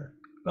fire.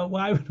 But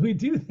why would we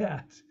do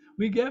that?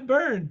 We get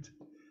burned.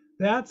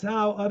 That's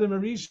how Adam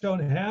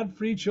Arishon had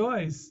free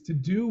choice to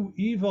do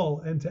evil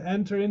and to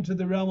enter into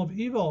the realm of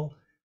evil.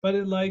 But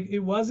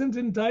it wasn't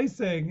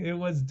enticing. It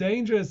was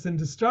dangerous and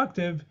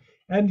destructive.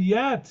 And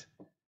yet,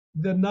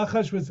 the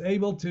Nachash was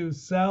able to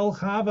sell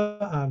Chava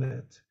on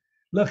it.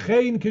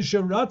 L'chein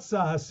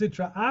kisheratza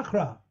hasitra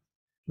achra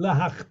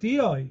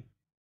lahachtioi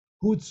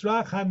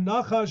hutzrach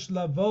hanachash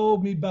lavo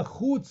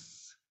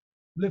mibachutz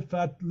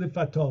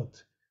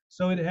lifatot.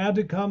 So it had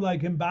to come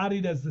like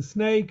embodied as the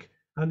snake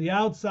on the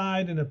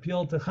outside and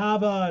appeal to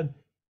Chava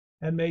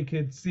and make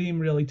it seem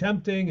really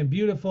tempting and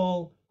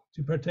beautiful.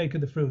 to partake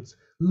of the fruits.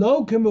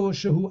 Lo kemu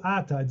shehu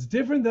ata. It's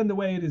different than the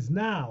way it is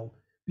now,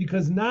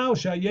 because now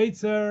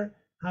shayetzer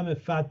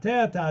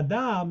hamefatet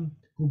adam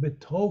hu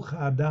betoch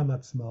adam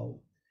atzmo.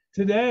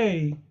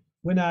 Today,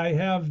 when I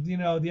have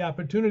the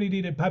opportunity to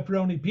eat a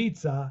pepperoni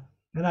pizza,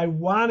 and I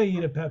want to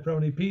eat a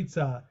pepperoni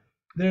pizza,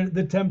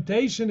 the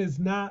temptation is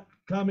not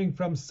coming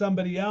from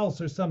somebody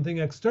else or something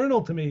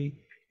external to me.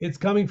 It's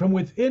coming from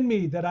within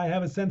me, that I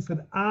have a sense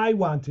that I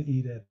want to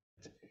eat it.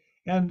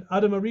 And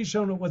Adam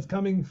Arishon was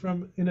coming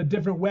from in a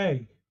different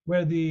way,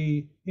 where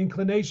the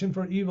inclination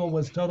for evil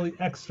was totally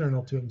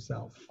external to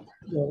himself.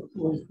 Well,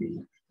 was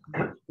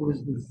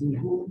the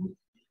zihum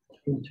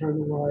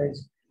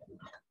internalized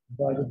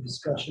by the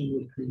discussion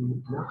with the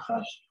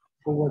Nefesh,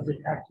 or was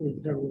it actually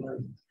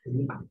internalized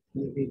from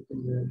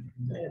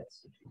the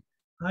heads?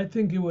 I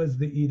think it was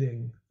the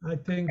eating. I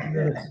think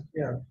that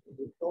yeah,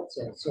 we thought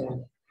so.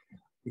 So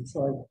it's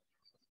like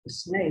the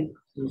snake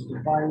was the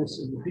virus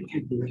in the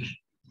petri dish.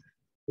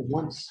 But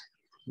once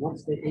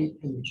they ate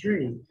from the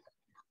tree,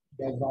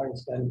 that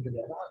virus got into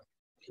their body.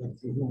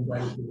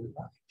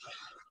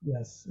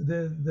 Yes,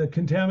 the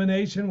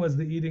contamination was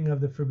the eating of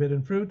the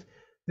forbidden fruit.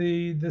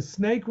 The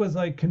snake was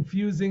like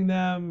confusing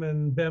them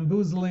and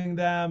bamboozling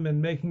them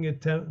and making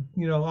it,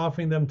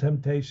 offering them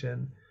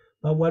temptation.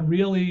 But what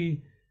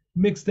really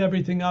mixed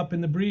everything up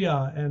in the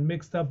Bria and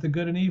mixed up the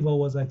good and evil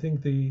was, I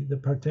think, the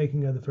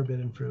partaking of the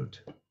forbidden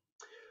fruit.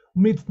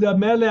 We think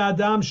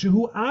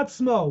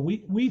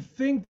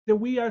that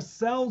we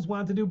ourselves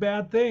want to do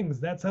bad things.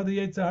 That's how the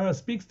Yetzer Hara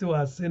speaks to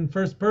us in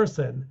first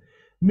person.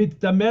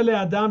 Not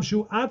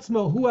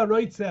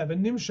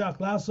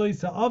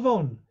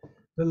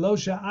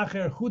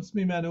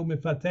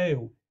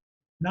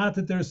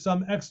that there's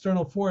some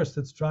external force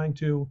that's trying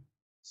to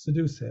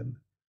seduce him.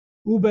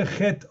 And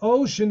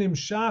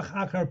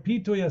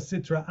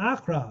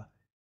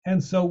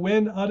so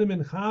when Adam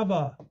and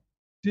Chava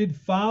did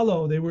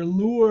follow, they were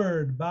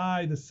lured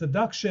by the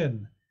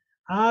seduction.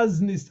 So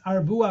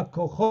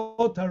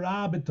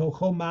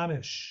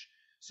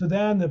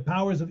then the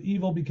powers of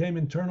evil became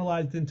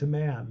internalized into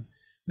man.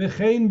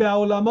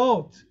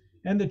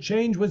 And the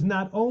change was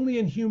not only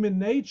in human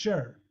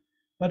nature,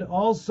 but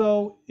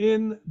also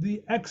in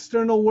the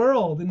external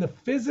world, in the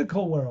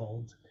physical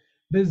world.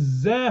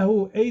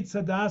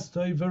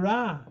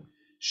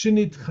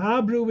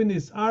 שנתחברו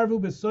ונסערבו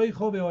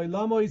בסויכו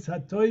ואוילמויס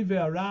הטוי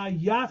והרע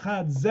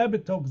יחד זה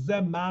בתוך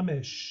זה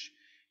ממש.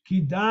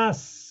 כי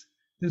das,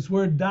 this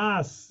word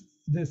das,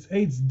 this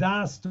eitz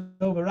das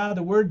tovara,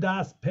 the word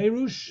das,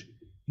 perush,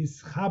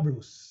 is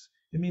chabrus.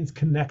 It means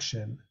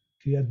connection,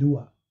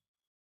 kiyadua.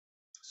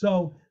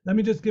 So let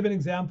me just give an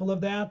example of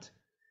that.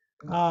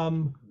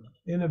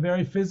 In a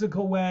very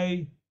physical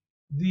way,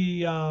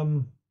 the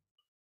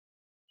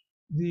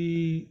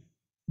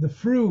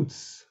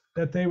fruits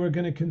that they were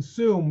going to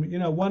consume,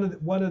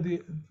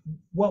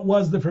 what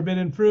was the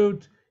forbidden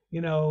fruit?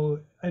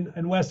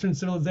 In Western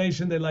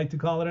civilization, they like to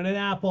call it an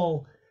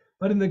apple,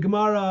 but in the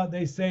Gemara,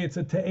 they say it's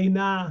a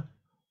te'ena,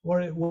 or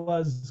it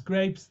was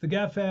grapes, the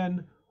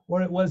geffen,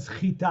 or it was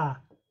chita,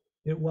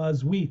 it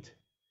was wheat.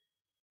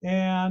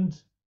 And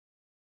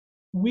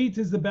wheat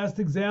is the best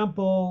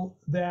example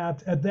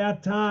that at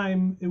that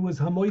time, it was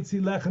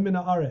hamoitzi lechem min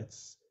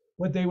haaretz.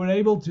 What they were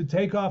able to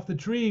take off the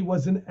tree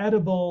was an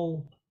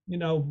edible,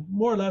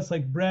 more or less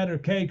like bread or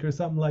cake or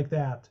something like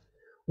that.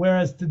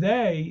 Whereas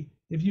today,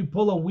 if you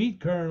pull a wheat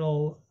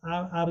kernel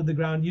out of the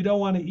ground, you don't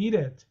want to eat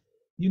it.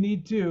 You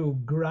need to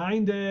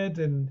grind it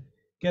and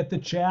get the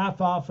chaff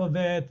off of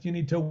it. You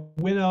need to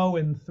winnow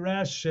and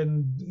thresh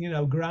and,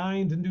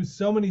 grind and do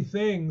so many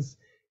things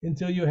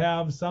until you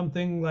have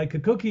something like a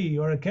cookie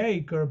or a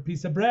cake or a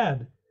piece of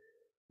bread.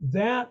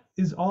 That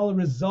is all a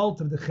result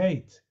of the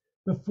chait.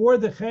 Before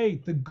the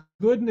chait, the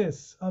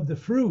goodness of the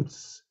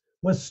fruits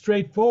was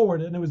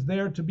straightforward, and it was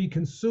there to be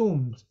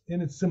consumed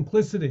in its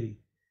simplicity,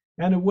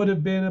 and it would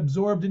have been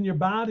absorbed in your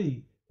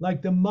body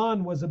like the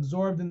man was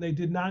absorbed, and they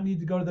did not need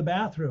to go to the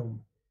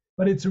bathroom.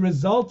 But it's a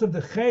result of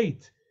the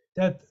chait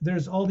that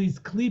there's all these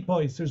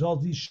klipos, there's all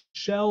these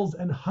shells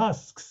and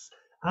husks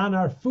on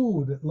our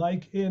food,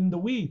 like in the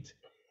wheat.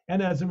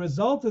 And as a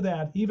result of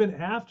that, even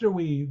after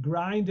we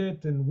grind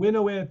it and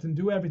winnow it and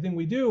do everything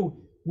we do,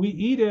 we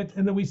eat it,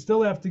 and then we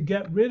still have to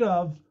get rid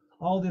of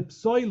all the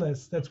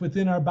psoilus that's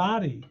within our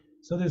body.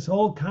 So this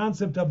whole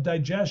concept of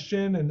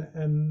digestion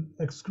and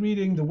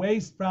excreting the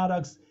waste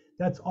products,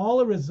 that's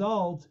all a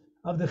result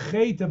of the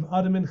chait of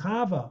Adam and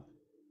Chava.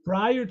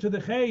 Prior to the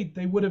chait,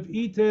 they would have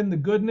eaten the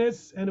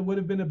goodness and it would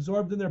have been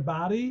absorbed in their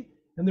body,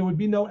 and there would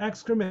be no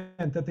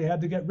excrement that they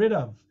had to get rid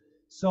of.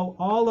 So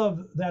all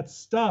of that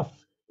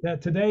stuff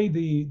that today,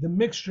 the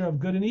mixture of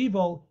good and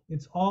evil,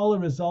 it's all a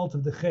result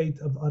of the chait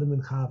of Adam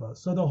and Chava.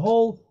 So the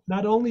whole,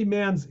 not only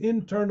man's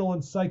internal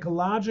and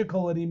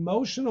psychological and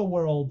emotional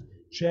world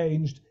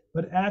changed,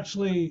 but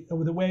actually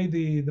the way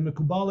the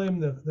Mekubalim,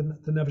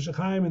 the Nefesh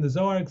HaHaim and the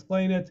Zohar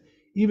explain it,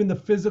 even the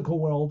physical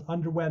world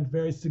underwent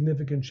very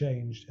significant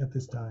change at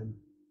this time.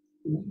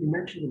 You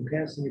mentioned in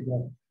passing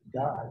about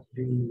God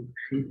being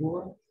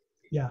Chibur.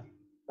 Yeah.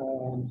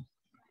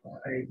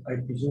 I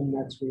presume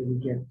that's where we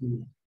get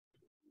the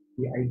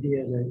the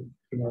idea that,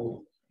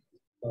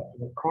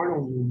 the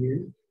carnal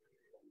union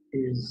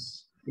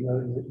is, in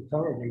the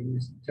Torah, they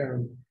use the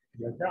term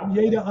yada.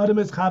 Jeder Adam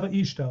is Chava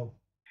Ishto.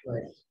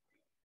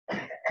 Right.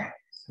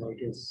 So I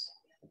guess,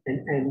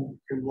 and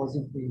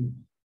wasn't the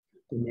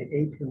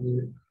eighth and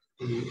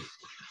the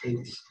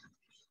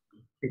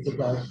it's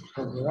about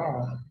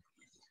Torah,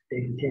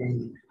 they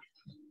became,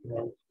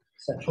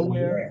 sexually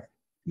Aware.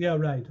 Yeah,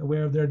 right.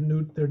 Aware of their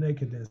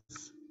nakedness.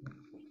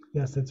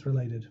 Yes, it's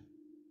related.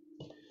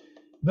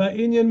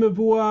 Va'inyan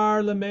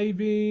mevuar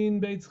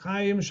lemevin beitz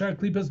chaim shar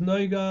klipas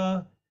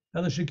noiga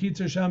el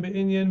shekitzer sham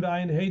be'inyan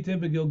va'ayin heite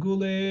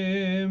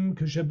begilgulim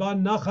k'sheba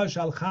nachash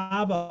al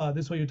chava.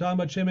 This is what you're talking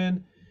about,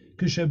 Shimon.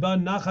 K'sheba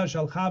nachash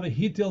al chava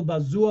hitil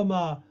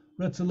bazuama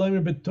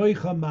retzalomer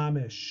betoicha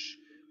mamish.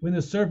 When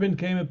the serpent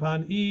came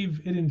upon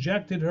Eve, it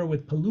injected her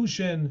with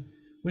pollution,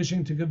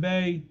 wishing to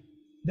convey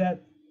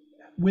that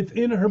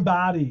within her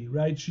body,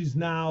 right, she's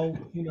now,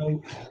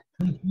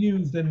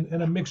 confused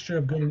and a mixture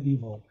of good and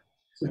evil.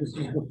 So this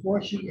was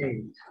before she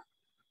ate.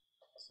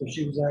 So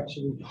she was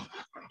actually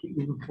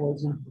eating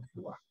poison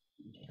before.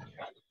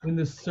 When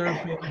the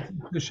serpent,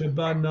 the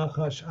Sheba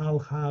Nachash al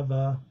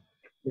Chava,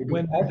 Maybe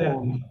when that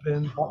happened.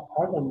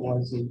 Adam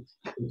wasn't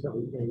until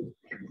he ate.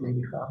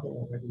 Maybe Chava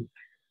already.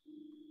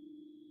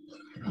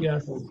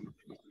 Yes.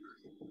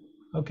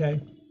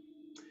 Okay.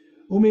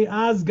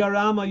 Umi'az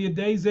garama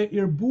yedeze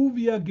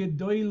irbuvia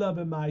gedoila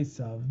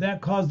b'maisav.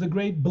 That caused a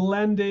great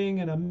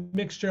blending and a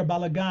mixture of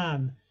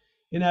balagan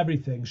in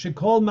everything.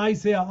 Shekol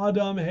maisei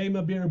adam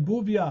hema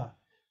b'irbuvia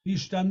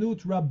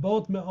b'ishtanut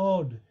rabot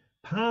me'od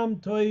pam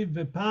toiv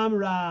v'pam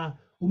ra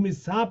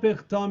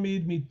umisapech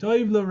tamid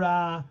mitoiv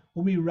l'ra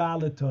umira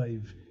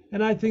l'toiv.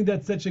 And I think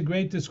that's such a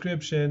great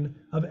description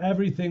of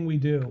everything we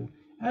do.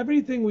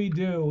 Everything we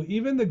do,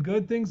 even the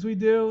good things we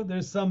do,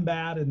 there's some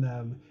bad in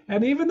them.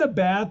 And even the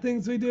bad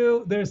things we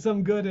do, there's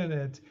some good in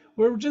it.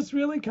 We're just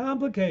really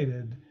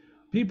complicated.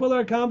 People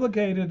are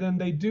complicated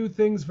and they do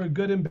things for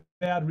good and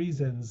bad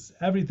reasons,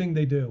 everything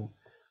they do.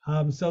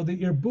 So the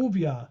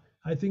irbuvia,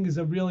 I think, is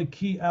a really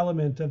key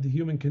element of the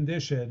human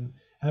condition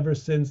ever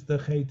since the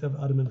Chet of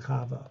Adam and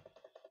Chava.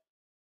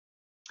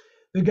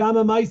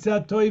 V'gama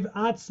ma'isa toiv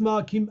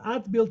atzma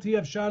kim'at bilti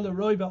afshar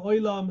l'roi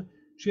va'olam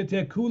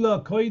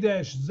shetekula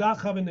kodesh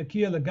zacha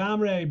v'nekia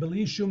legamre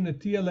belishum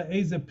netia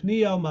le'eze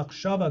pnia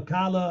machshava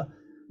kala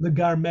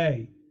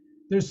legarmei.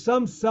 There's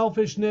some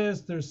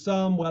selfishness, there's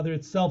some, whether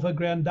it's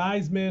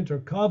self-aggrandizement or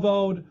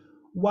kavod.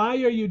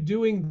 Why are you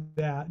doing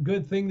that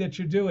good thing that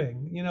you're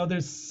doing?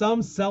 There's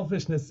some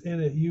selfishness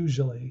in it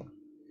usually.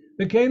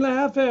 V'kein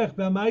lehefech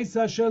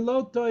b'maisa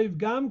shelot toiv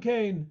gam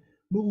kein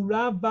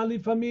mu'urav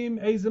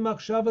balifamim eze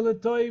machshava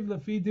letoiv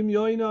lefi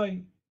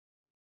dimyoinoi.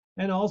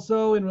 And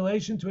also in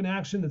relation to an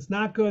action that's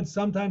not good,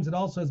 sometimes it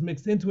also has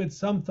mixed into it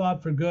some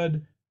thought for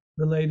good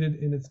related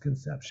in its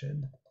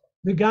conception.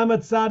 V'gam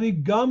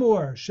atzadi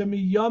gamur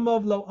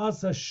shemiyamav lo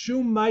asa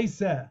shum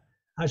maise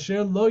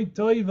asher loy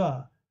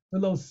toiva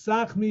v'lo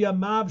sach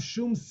miyamav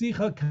shum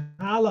sicha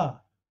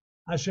kala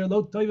asher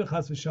lo toiva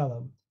chas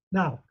v'shalom.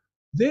 Now,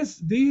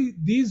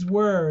 these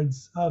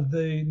words of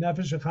the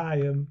Nefesh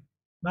HaHaim,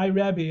 my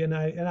Rebbe, and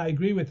I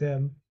agree with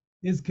him,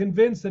 is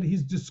convinced that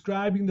he's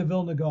describing the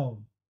Vilna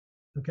Gaon.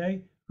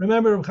 Okay,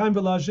 remember, Reb Chaim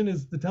Volozhin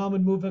is the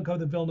Talmud Muvak of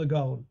the Vilna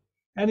Gaon,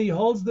 and he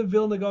holds the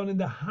Vilna Gaon in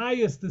the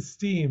highest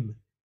esteem.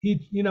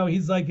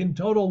 He's like in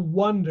total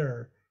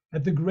wonder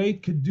at the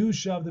great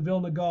kedusha of the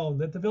Vilna Gaon.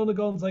 That the Vilna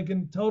Gaon's like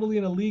totally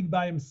in a league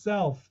by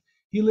himself.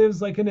 He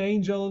lives like an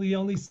angel. He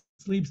only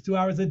sleeps 2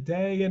 hours a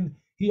day, and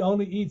he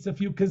only eats a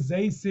few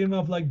kazesim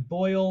of like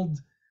boiled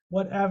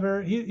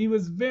whatever. He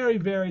was very,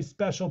 very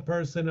special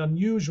person,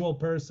 unusual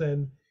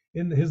person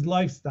in his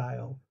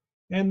lifestyle.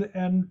 And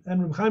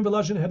Reb Chaim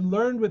Volozhin had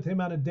learned with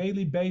him on a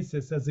daily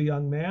basis as a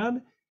young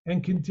man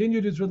and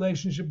continued his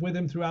relationship with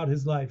him throughout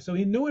his life. So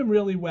he knew him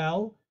really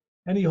well,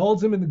 and he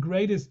holds him in the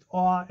greatest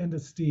awe and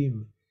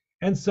esteem.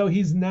 And so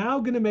he's now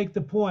going to make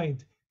the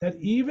point that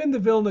even the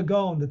Vilna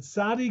Gaon, that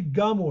Sadi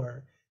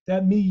Gamur,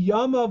 that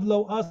miyamav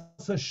lo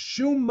asa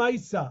shum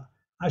maisa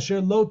asher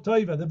lo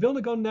toiva, the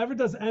Vilna Gaon never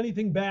does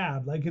anything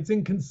bad. Like, it's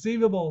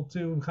inconceivable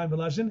to Reb Chaim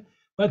Volozhin,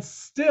 but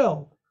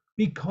still,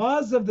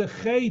 because of the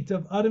Chet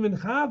of Adam and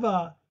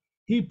Chava,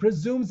 he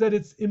presumes that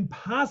it's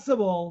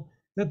impossible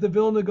that the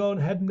Vilna Gaon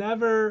had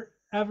never,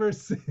 ever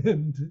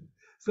sinned.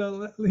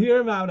 So hear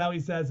him out how he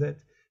says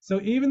it.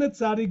 So even the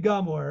Tzadi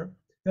Gamor,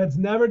 that's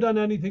never done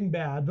anything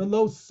bad,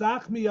 v'lo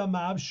sach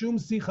miyamav shum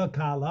sicha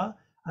kala,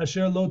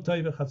 asher lo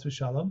toiv chas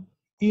v'shalom,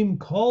 im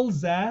kol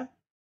zeh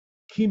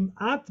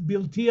kim'at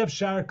bilti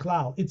afshar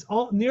klal. It's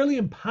nearly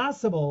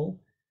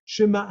impossible,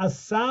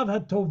 shema'asav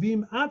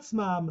hatovim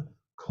atzmam,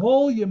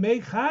 Kol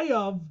Yemei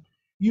Chayav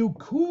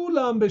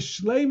Yukulam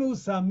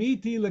B'Shleimus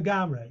Amiti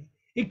Legamre.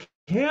 It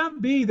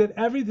can't be that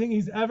everything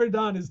he's ever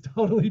done is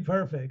totally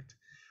perfect.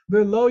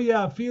 V'lo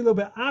Ya'afilu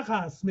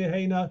Be'achas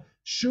Mehena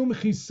Shum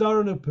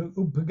Chisaron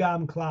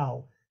Upagam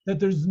Klal. That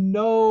there's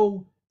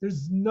no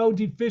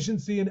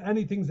deficiency in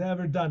anything he's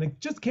ever done. It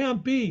just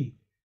can't be.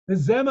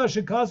 V'zema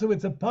Shekasu,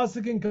 it's a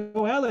pasuk in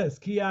Koheles.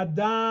 Ki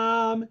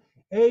Adam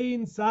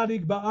Ein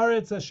Sadik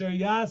Ba'aretz Asher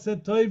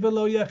Yaseh Toiv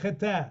V'lo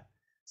Yecheteh.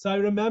 So I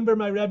remember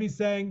my Rebbe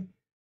saying,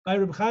 by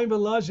Reb Chaim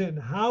Volozhin,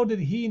 how did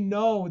he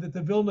know that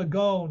the Vilna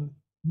Gaon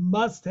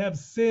must have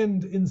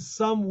sinned in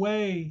some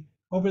way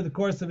over the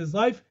course of his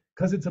life?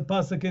 Because it's a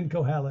pasuk in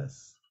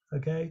Koheles.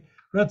 Okay?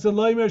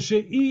 Ratzaloimer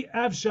she'i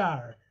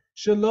efshar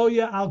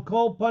sheloya al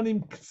kol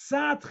panim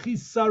ksat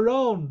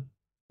chisaron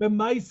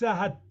b'maisa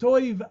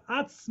hatoiv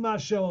atzma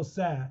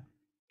sheoseh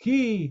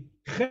ki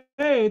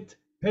chet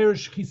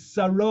perish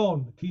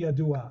chisaron ki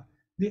yadua.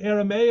 The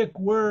Aramaic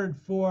word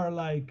for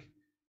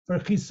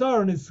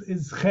chisaron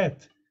is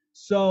chet.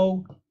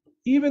 So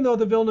even though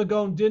the Vilna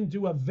Gaon didn't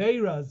do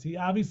aveiras, he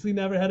obviously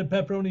never had a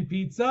pepperoni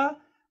pizza,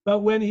 but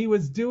when he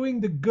was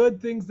doing the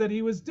good things that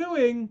he was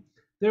doing,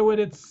 there would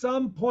at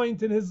some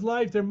point in his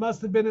life, there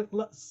must have been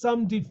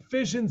some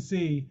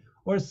deficiency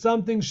or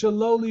something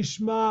shaloli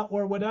shma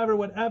or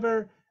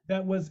whatever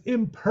that was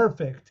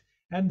imperfect.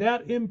 And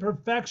that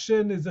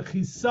imperfection is a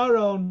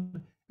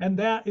chisaron, and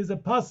that is a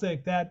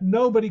pasuk that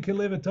nobody can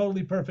live a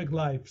totally perfect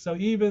life. So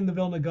even the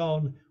Vilna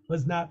Gaon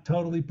was not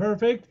totally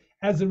perfect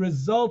as a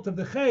result of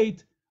the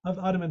chait of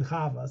Adam and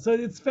Chava. So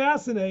it's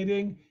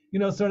fascinating,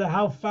 sort of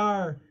how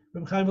far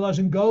Reb Chaim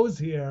Volozhin goes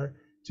here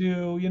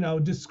to,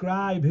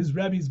 describe his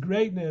Rebbe's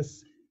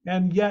greatness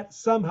and yet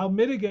somehow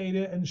mitigate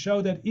it and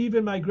show that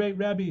even my great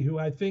Rebbe, who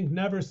I think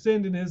never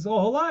sinned in his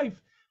whole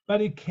life, but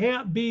it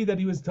can't be that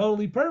he was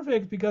totally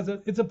perfect because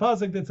it's a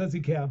pasuk that says he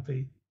can't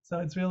be. So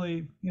it's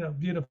really,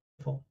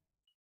 beautiful.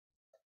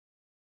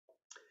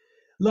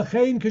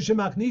 L'chein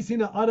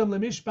k'shemachnisin ha'adam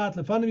lemishpat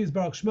lefanim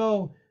yizbarach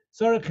shmo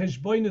tzarech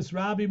cheshboinus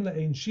rabim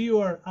le'ein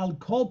shiur al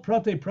kol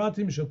prate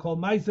pratim shel kol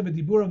ma'asav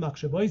v'diburav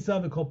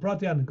machshavosav v'kol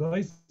prate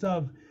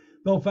anagosav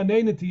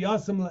v'ofanei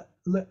netiyasam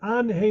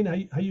le'an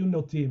hein hayu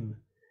notim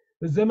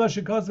v'zeh ma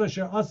shekosva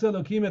asher asa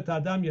Elokim et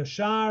adam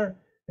yashar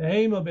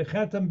v'heim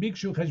bechetam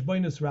bikshu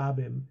cheshboinus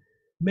rabim.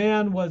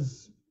 Man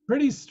was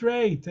pretty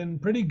straight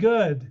and pretty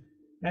good,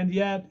 and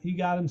yet he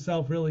got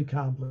himself really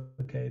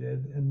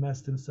complicated and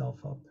messed himself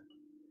up.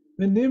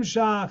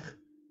 V'nimshach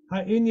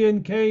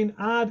ha'inyan kain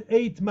ad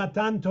eit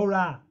matan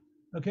Torah.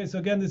 Okay, so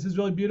again, this is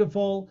really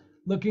beautiful,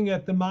 looking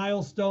at the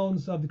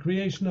milestones of the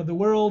creation of the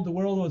world. The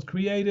world was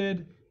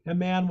created, and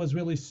man was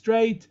really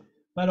straight,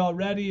 but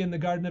already in the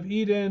Garden of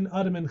Eden,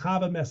 Adam and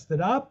Chava messed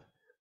it up.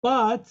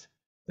 But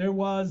there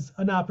was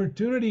an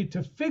opportunity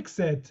to fix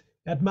it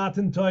at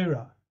Matan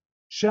Torah.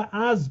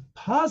 Sha'az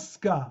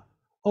paska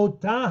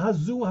ota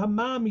hazu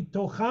hama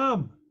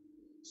mitocham.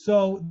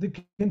 So the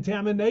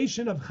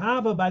contamination of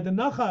Chava by the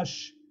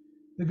Nachash,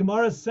 the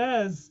Gemara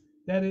says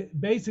that it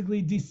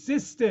basically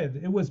desisted.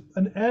 It was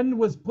an end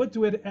was put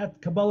to it at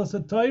Kabbalas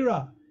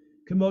HaTorah.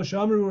 K'mo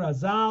she'amru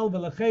Razal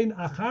v'lechein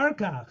achar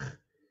kach.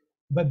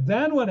 But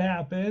then what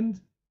happened?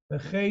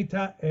 V'chet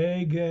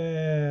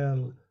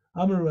ha'egel.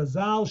 Amru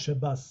Razal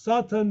sheba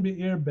satan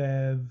be'ir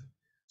bev.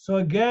 So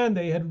again,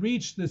 they had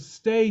reached the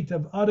state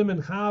of Adam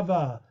and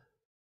Chava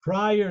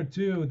prior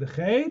to the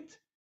Chet,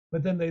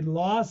 but then they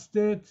lost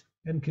it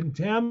and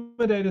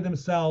contaminated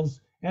themselves,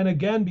 and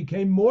again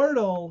became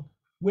mortal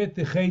with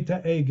the Chet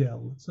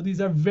HaEgel. So these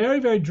are very,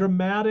 very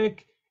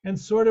dramatic and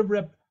sort of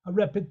a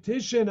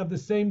repetition of the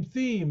same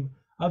theme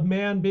of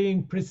man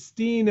being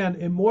pristine and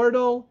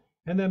immortal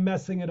and then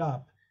messing it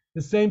up.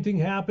 The same thing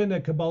happened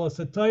at Kabbalas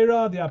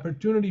HaTorah, the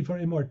opportunity for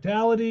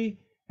immortality,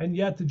 and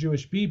yet the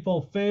Jewish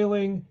people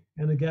failing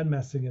and again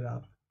messing it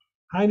up.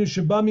 Hainu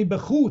shabami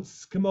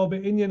bechutz kamo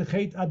be'inyan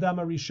chet adam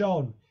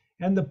harishon.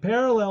 And the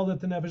parallel that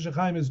the Nefesh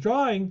HaHaim is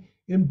drawing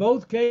in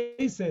both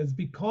cases,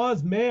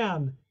 because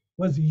man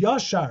was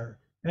yashar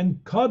and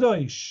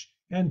kadosh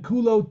and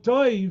kulo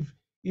toiv,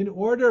 in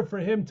order for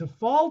him to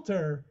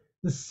falter,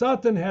 the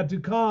Satan had to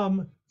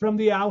come from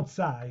the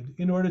outside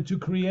in order to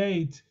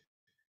create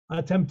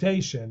a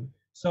temptation.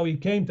 So he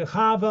came to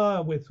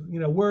Chava with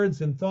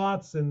words and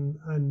thoughts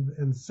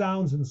and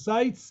sounds and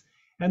sights,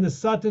 and the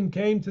Satan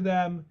came to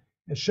them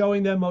and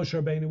showing them Moshe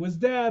Rabbeinu was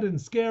dead and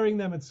scaring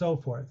them and so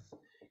forth.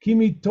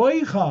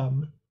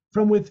 Kimitoicham,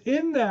 from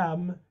within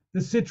them, the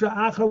Sitra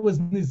Achra was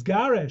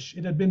nizgaresh,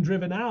 it had been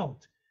driven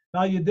out.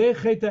 Val yedei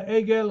chet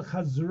ha'egel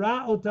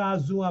chazra ota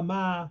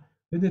hazuama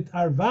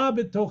v'nitarva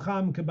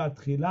betocham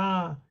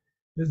kebatchila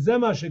v'zeh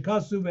ma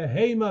shekasu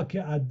v'heima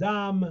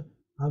ke'adam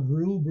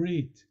avru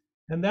brit.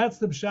 And that's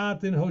the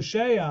pshat in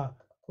Hosea,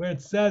 where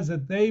it says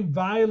that they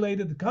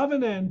violated the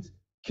covenant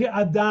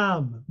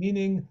ke'adam,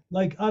 meaning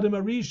like Adam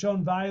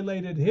Arishon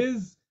violated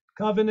his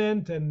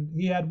covenant and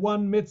he had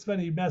one mitzvah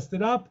and he messed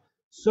it up.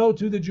 So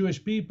to the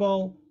Jewish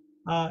people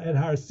at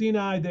Har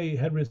Sinai, they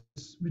had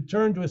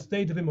returned to a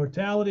state of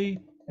immortality,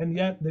 and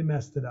yet they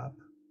messed it up.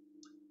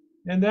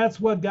 And that's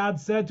what God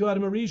said to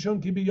Adam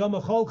Arishon, Ki biyom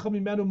acholcha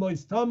mimenu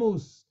mois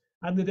tamus,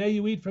 on the day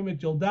you eat from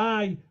it, you'll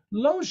die.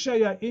 Lo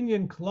sheya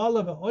inyan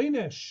klala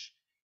ve'oinesh,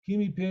 ki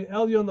mipi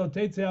elyon lo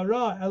teitze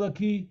hara, ela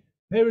ki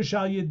perish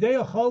al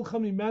yedei acholcha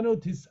mimenu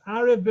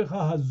tisarev b'cha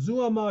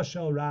hazuama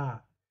shel ra.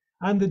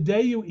 On the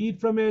day you eat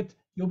from it,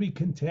 you'll be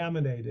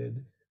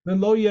contaminated.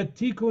 V'lo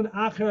yatikun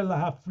acher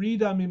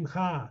lahafrida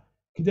mimcha,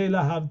 kidei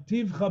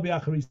lahavtivcha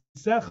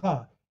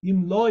be'achrisecha,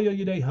 Im lo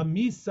yidei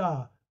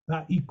hamisa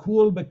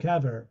ha'ikul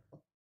bekever.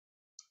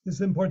 This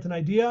is an important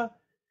idea.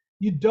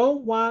 You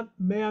don't want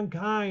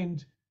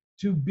mankind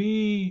to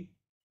be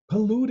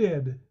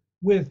polluted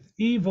with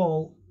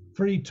evil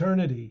for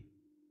eternity.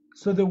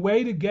 So the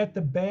way to get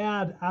the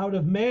bad out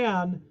of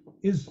man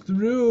is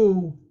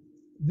through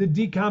the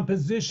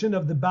decomposition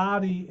of the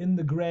body in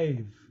the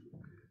grave.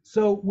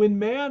 So when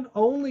man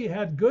only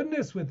had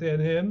goodness within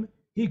him,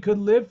 he could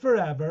live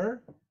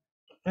forever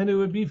and it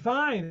would be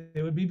fine.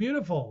 It would be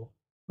beautiful.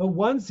 But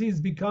once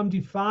he's become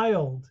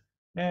defiled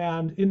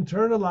and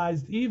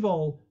internalized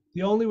evil,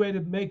 the only way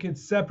to make it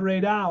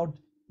separate out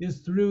is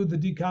through the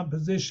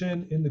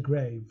decomposition in the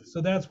grave.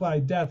 So that's why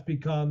death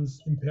becomes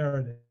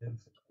imperative.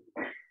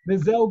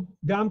 V'zeu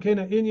gam ken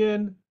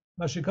ha'inyan,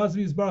 ma shekosv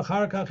yisbarach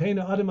har kach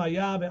heina adam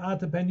haya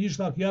ve'ata pen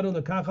yishlach yado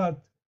lekachat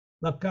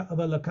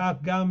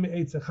v'lekach gam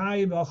eitz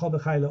HaHaim v'achal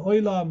v'chai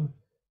le'olam.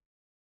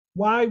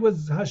 Why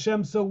was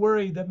Hashem so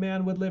worried that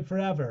man would live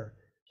forever?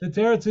 The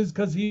teretz is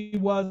because he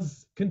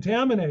was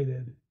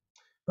contaminated.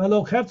 And the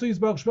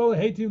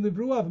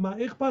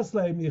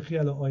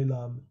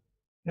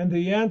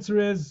answer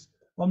is,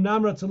 it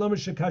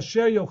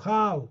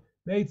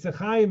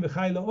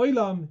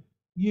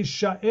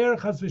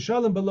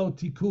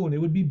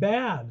would be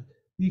bad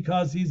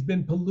because he's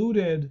been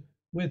polluted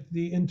with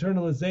the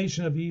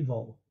internalization of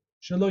evil.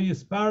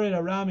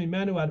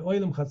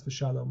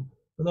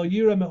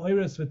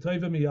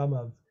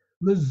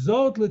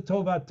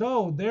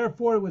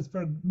 Therefore, it was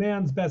for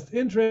man's best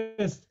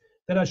interest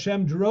that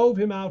Hashem drove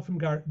him out from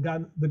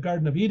the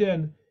Garden of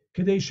Eden.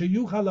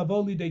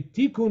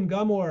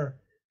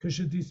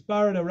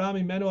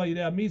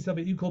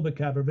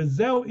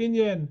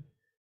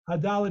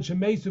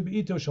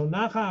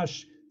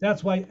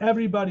 That's why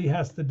everybody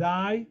has to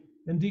die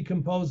and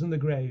decompose in the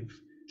grave.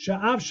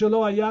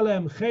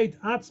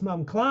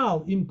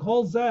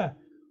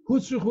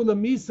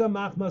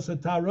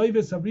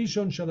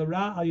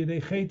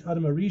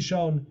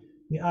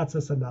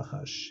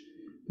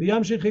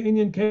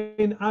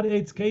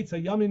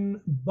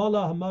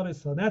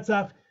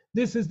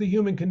 This is the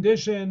human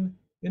condition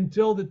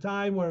until the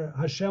time where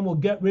Hashem will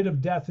get rid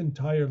of death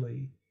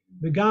entirely.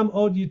 That's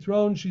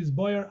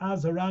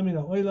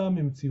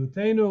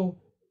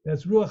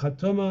ruach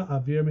hatuma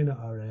avir min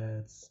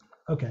haaretz.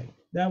 Okay,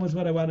 that was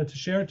what I wanted to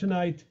share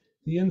tonight.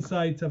 The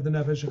insights of the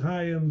Nefesh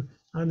HaHaim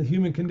on the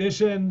human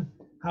condition,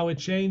 how it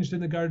changed in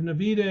the Garden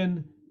of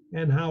Eden,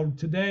 and how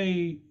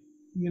today,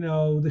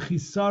 the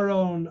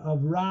chisaron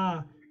of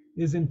Ra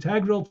is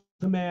integral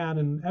to man,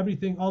 and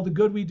everything, all the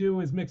good we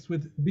do is mixed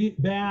with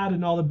bad,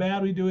 and all the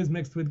bad we do is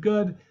mixed with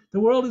good. The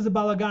world is a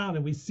balagan,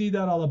 and we see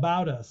that all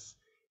about us.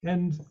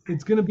 And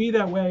it's going to be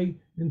that way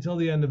until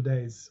the end of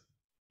days.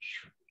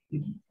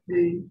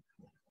 There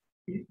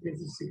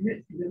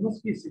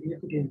must be a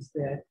significance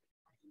that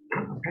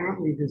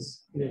apparently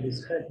this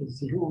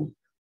chesed,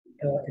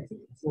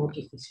 it's not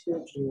just a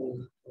spiritual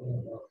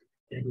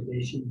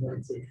degradation, but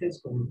it's a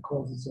physical that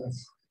causes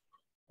us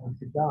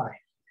to die.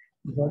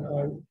 But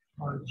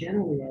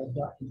generally our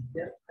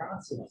death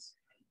process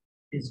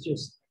is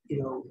just,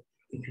 it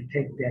could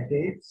take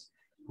decades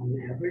on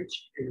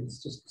average, and it's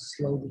just a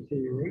slow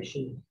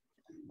deterioration.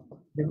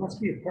 There must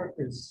be a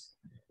purpose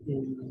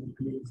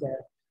is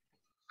that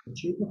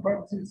achievement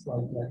purposes,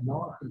 like that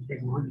Noah can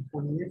take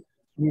 120 years.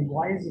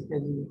 Why is it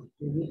that we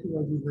live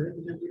where we live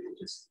and then we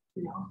just,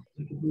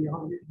 we could be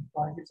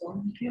 105 years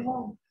old and kill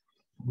over?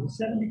 We're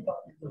 75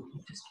 years old,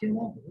 we just kill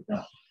over. We're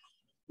done.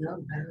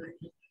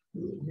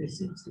 There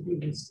seems to be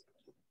this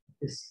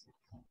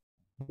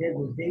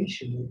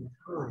degradation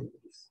over time.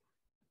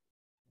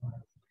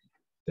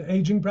 The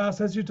aging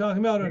process you're talking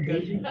about? The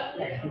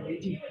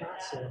aging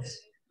process.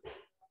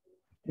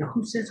 Now,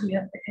 who says we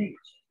have to age?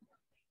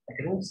 I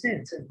can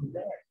understand it says we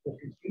die, but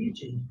the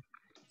aging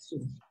is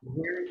just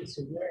wearing us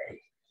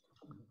away.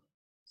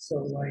 So,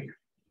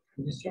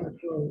 I'm just trying to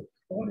throw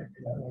thought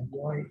into that.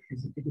 Why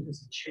is it to give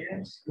us a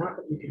chance? Not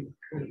that we can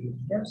kind of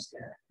reverse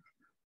that,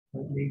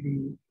 but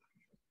maybe,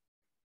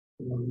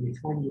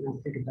 when you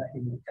don't think about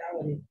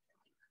immortality,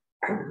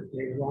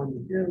 later on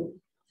you do.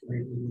 So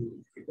maybe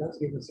it does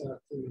give us an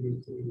opportunity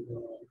to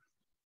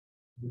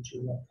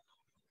mature up.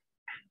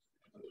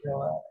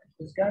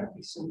 There's got to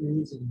be some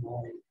reason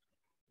why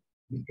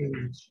we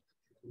age.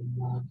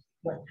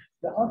 But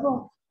the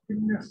other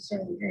didn't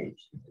necessarily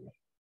age.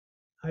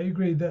 I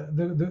agree.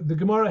 The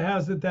Gemara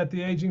has it that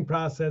the aging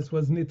process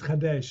was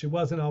nitchadesh. It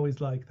wasn't always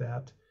like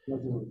that.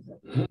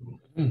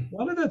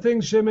 One of the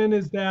things, Shimon,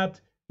 is that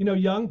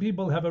young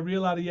people have a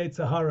real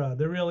Yetzer Hara.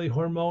 They're really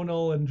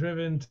hormonal and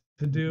driven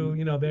to do.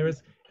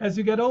 As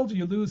you get older,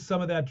 you lose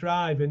some of that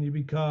drive and you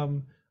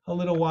become a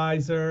little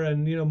wiser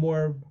and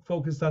more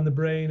focused on the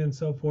brain and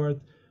so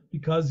forth,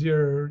 because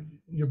your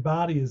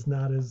body is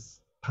not as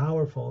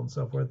powerful and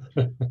so forth.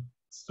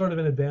 It's sort of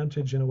an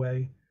advantage in a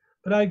way.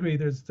 But I agree,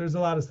 there's a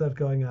lot of stuff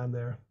going on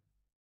there.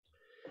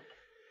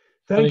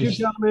 Thank you,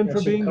 gentlemen,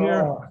 for being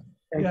here.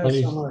 Thank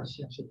you so much.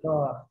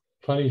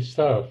 Funny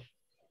stuff.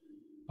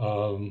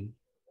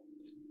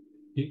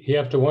 You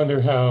have to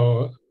wonder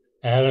how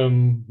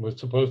Adam was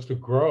supposed to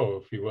grow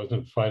if he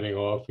wasn't fighting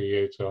off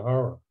the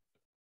Sha'ar.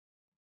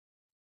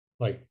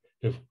 Like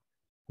if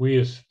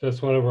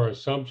that's one of our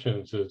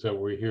assumptions, is that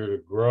we're here to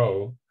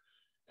grow,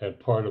 and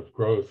part of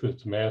growth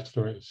is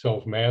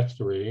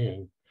self-mastery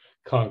and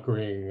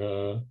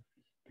conquering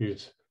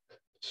these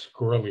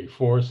squirrely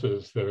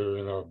forces that are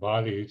in our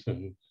bodies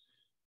and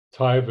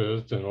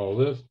taivas and all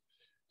this.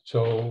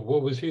 So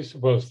what was he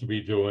supposed to be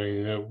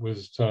doing that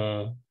was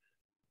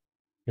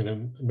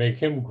make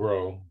him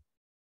grow?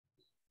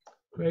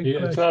 Great It's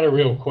question. not a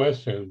real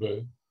question,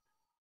 but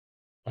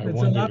I It's a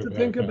wondered lot to about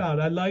think that. about.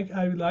 I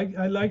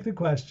like the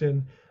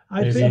question. I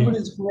Maybe- If think someone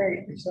is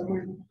great, if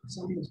someone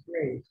is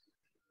great,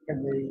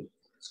 can they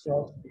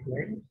strive to be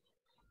great?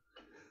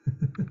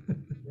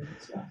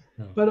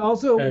 But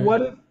also, Okay.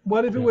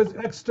 what if it Yeah. was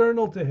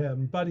external to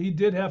him, but he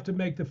did have to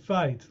make the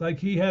fight? Like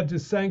he had to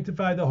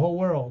sanctify the whole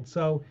world.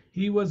 So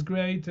he was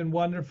great and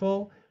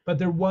wonderful, but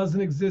there was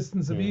an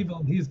existence of Yeah. evil,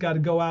 and he's got to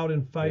go out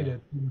and fight Yeah.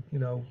 it.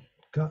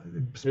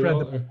 Spread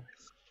the.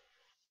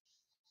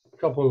 A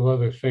couple of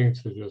other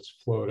things that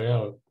just float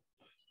out.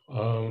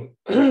 What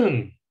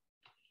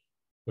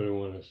do I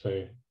want to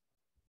say?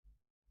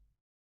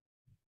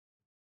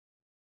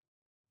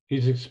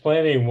 He's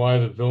explaining why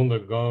the Vilna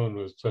Gaon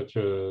was such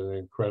an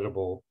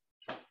incredible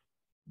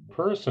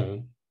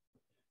person,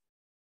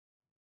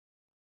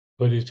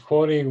 but he's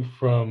quoting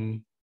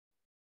from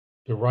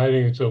the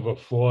writings of a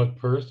flawed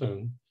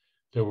person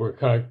that were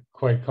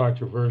quite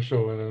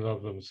controversial in and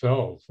of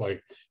themselves.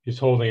 Like he's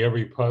holding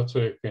every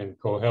pasuk and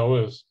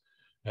Koheles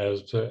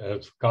as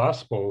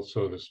gospel,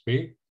 so to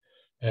speak.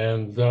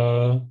 And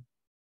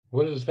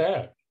what is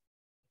that?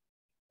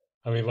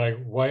 I mean, like,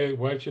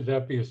 why should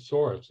that be a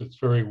source? It's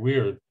very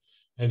weird.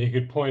 And he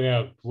could point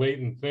out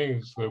blatant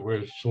things that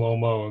where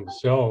Shlomo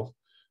himself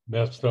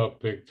messed up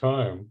big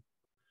time.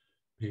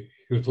 He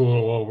was a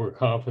little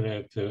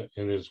overconfident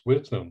in his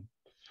wisdom.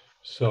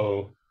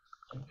 So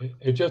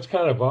it's just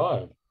kind of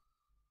odd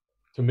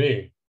to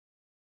me.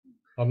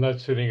 I'm not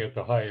sitting at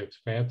the highest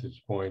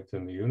vantage point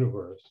in the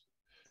universe.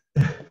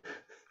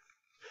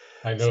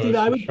 I know Steve,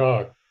 it's a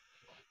shock.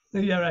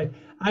 Yeah, right.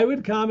 I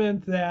would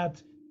comment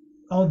that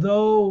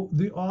although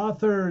the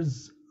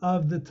authors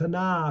of the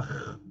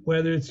Tanakh,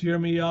 whether it's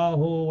Yirmiyahu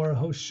or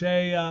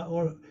Hosea,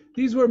 or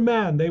these were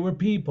men, they were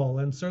people,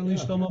 and certainly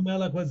Yeah. Shlomo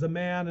Melech was a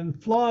man and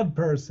flawed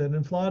person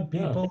and flawed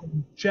people,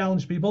 and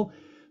challenged people.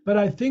 But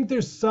I think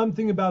there's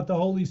something about the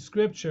Holy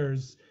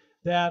Scriptures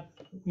that,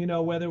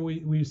 whether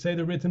we say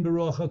they're written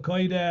B'Ruach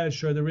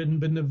HaKodesh or they're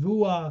written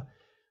B'Nevuah,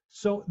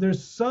 so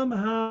there's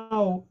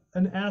somehow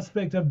an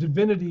aspect of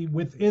divinity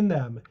within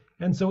them.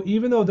 And so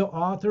even though the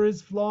author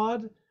is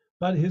flawed,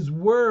 but his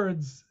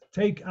words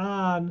take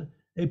on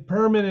a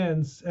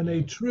permanence and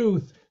a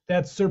truth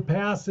that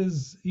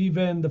surpasses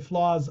even the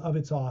flaws of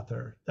its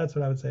author. That's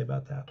what I would say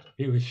about that.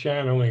 He was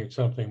channeling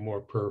something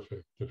more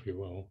perfect, if you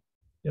will.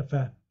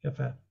 Yafet.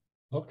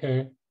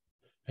 Okay.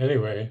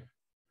 Anyway,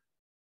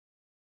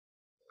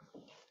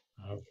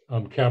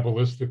 I'm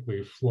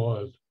Kabbalistically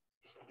flawed.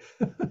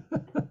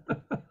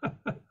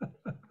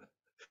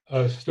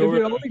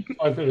 Stuart, I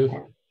wanted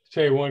to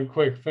say one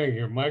quick thing.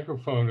 Your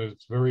microphone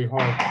is very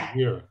hard to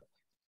hear.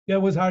 Yeah,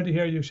 it was hard to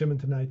hear you, Shimon,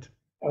 tonight.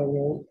 Oh,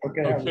 well,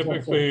 okay.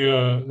 Typically,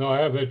 no, I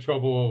have that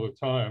trouble all the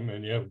time,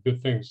 and you have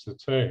good things to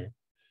say.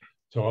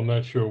 So I'm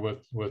not sure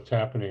what's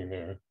happening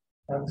there.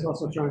 I was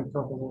also trying to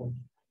talk a little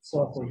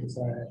softly because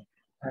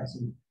I have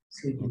some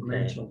sleeping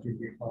grandchildren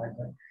nearby.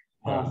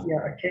 But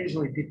yeah,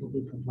 occasionally people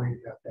do complain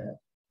about that.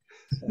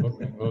 So,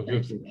 okay, well,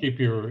 just keep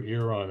your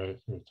ear on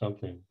it or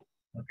something.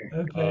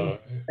 Okay.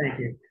 Thank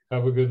you.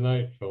 Have a good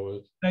night,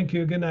 fellas. Thank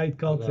you. Good night,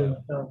 Colton.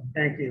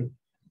 Thank you.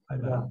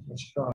 Bye-bye.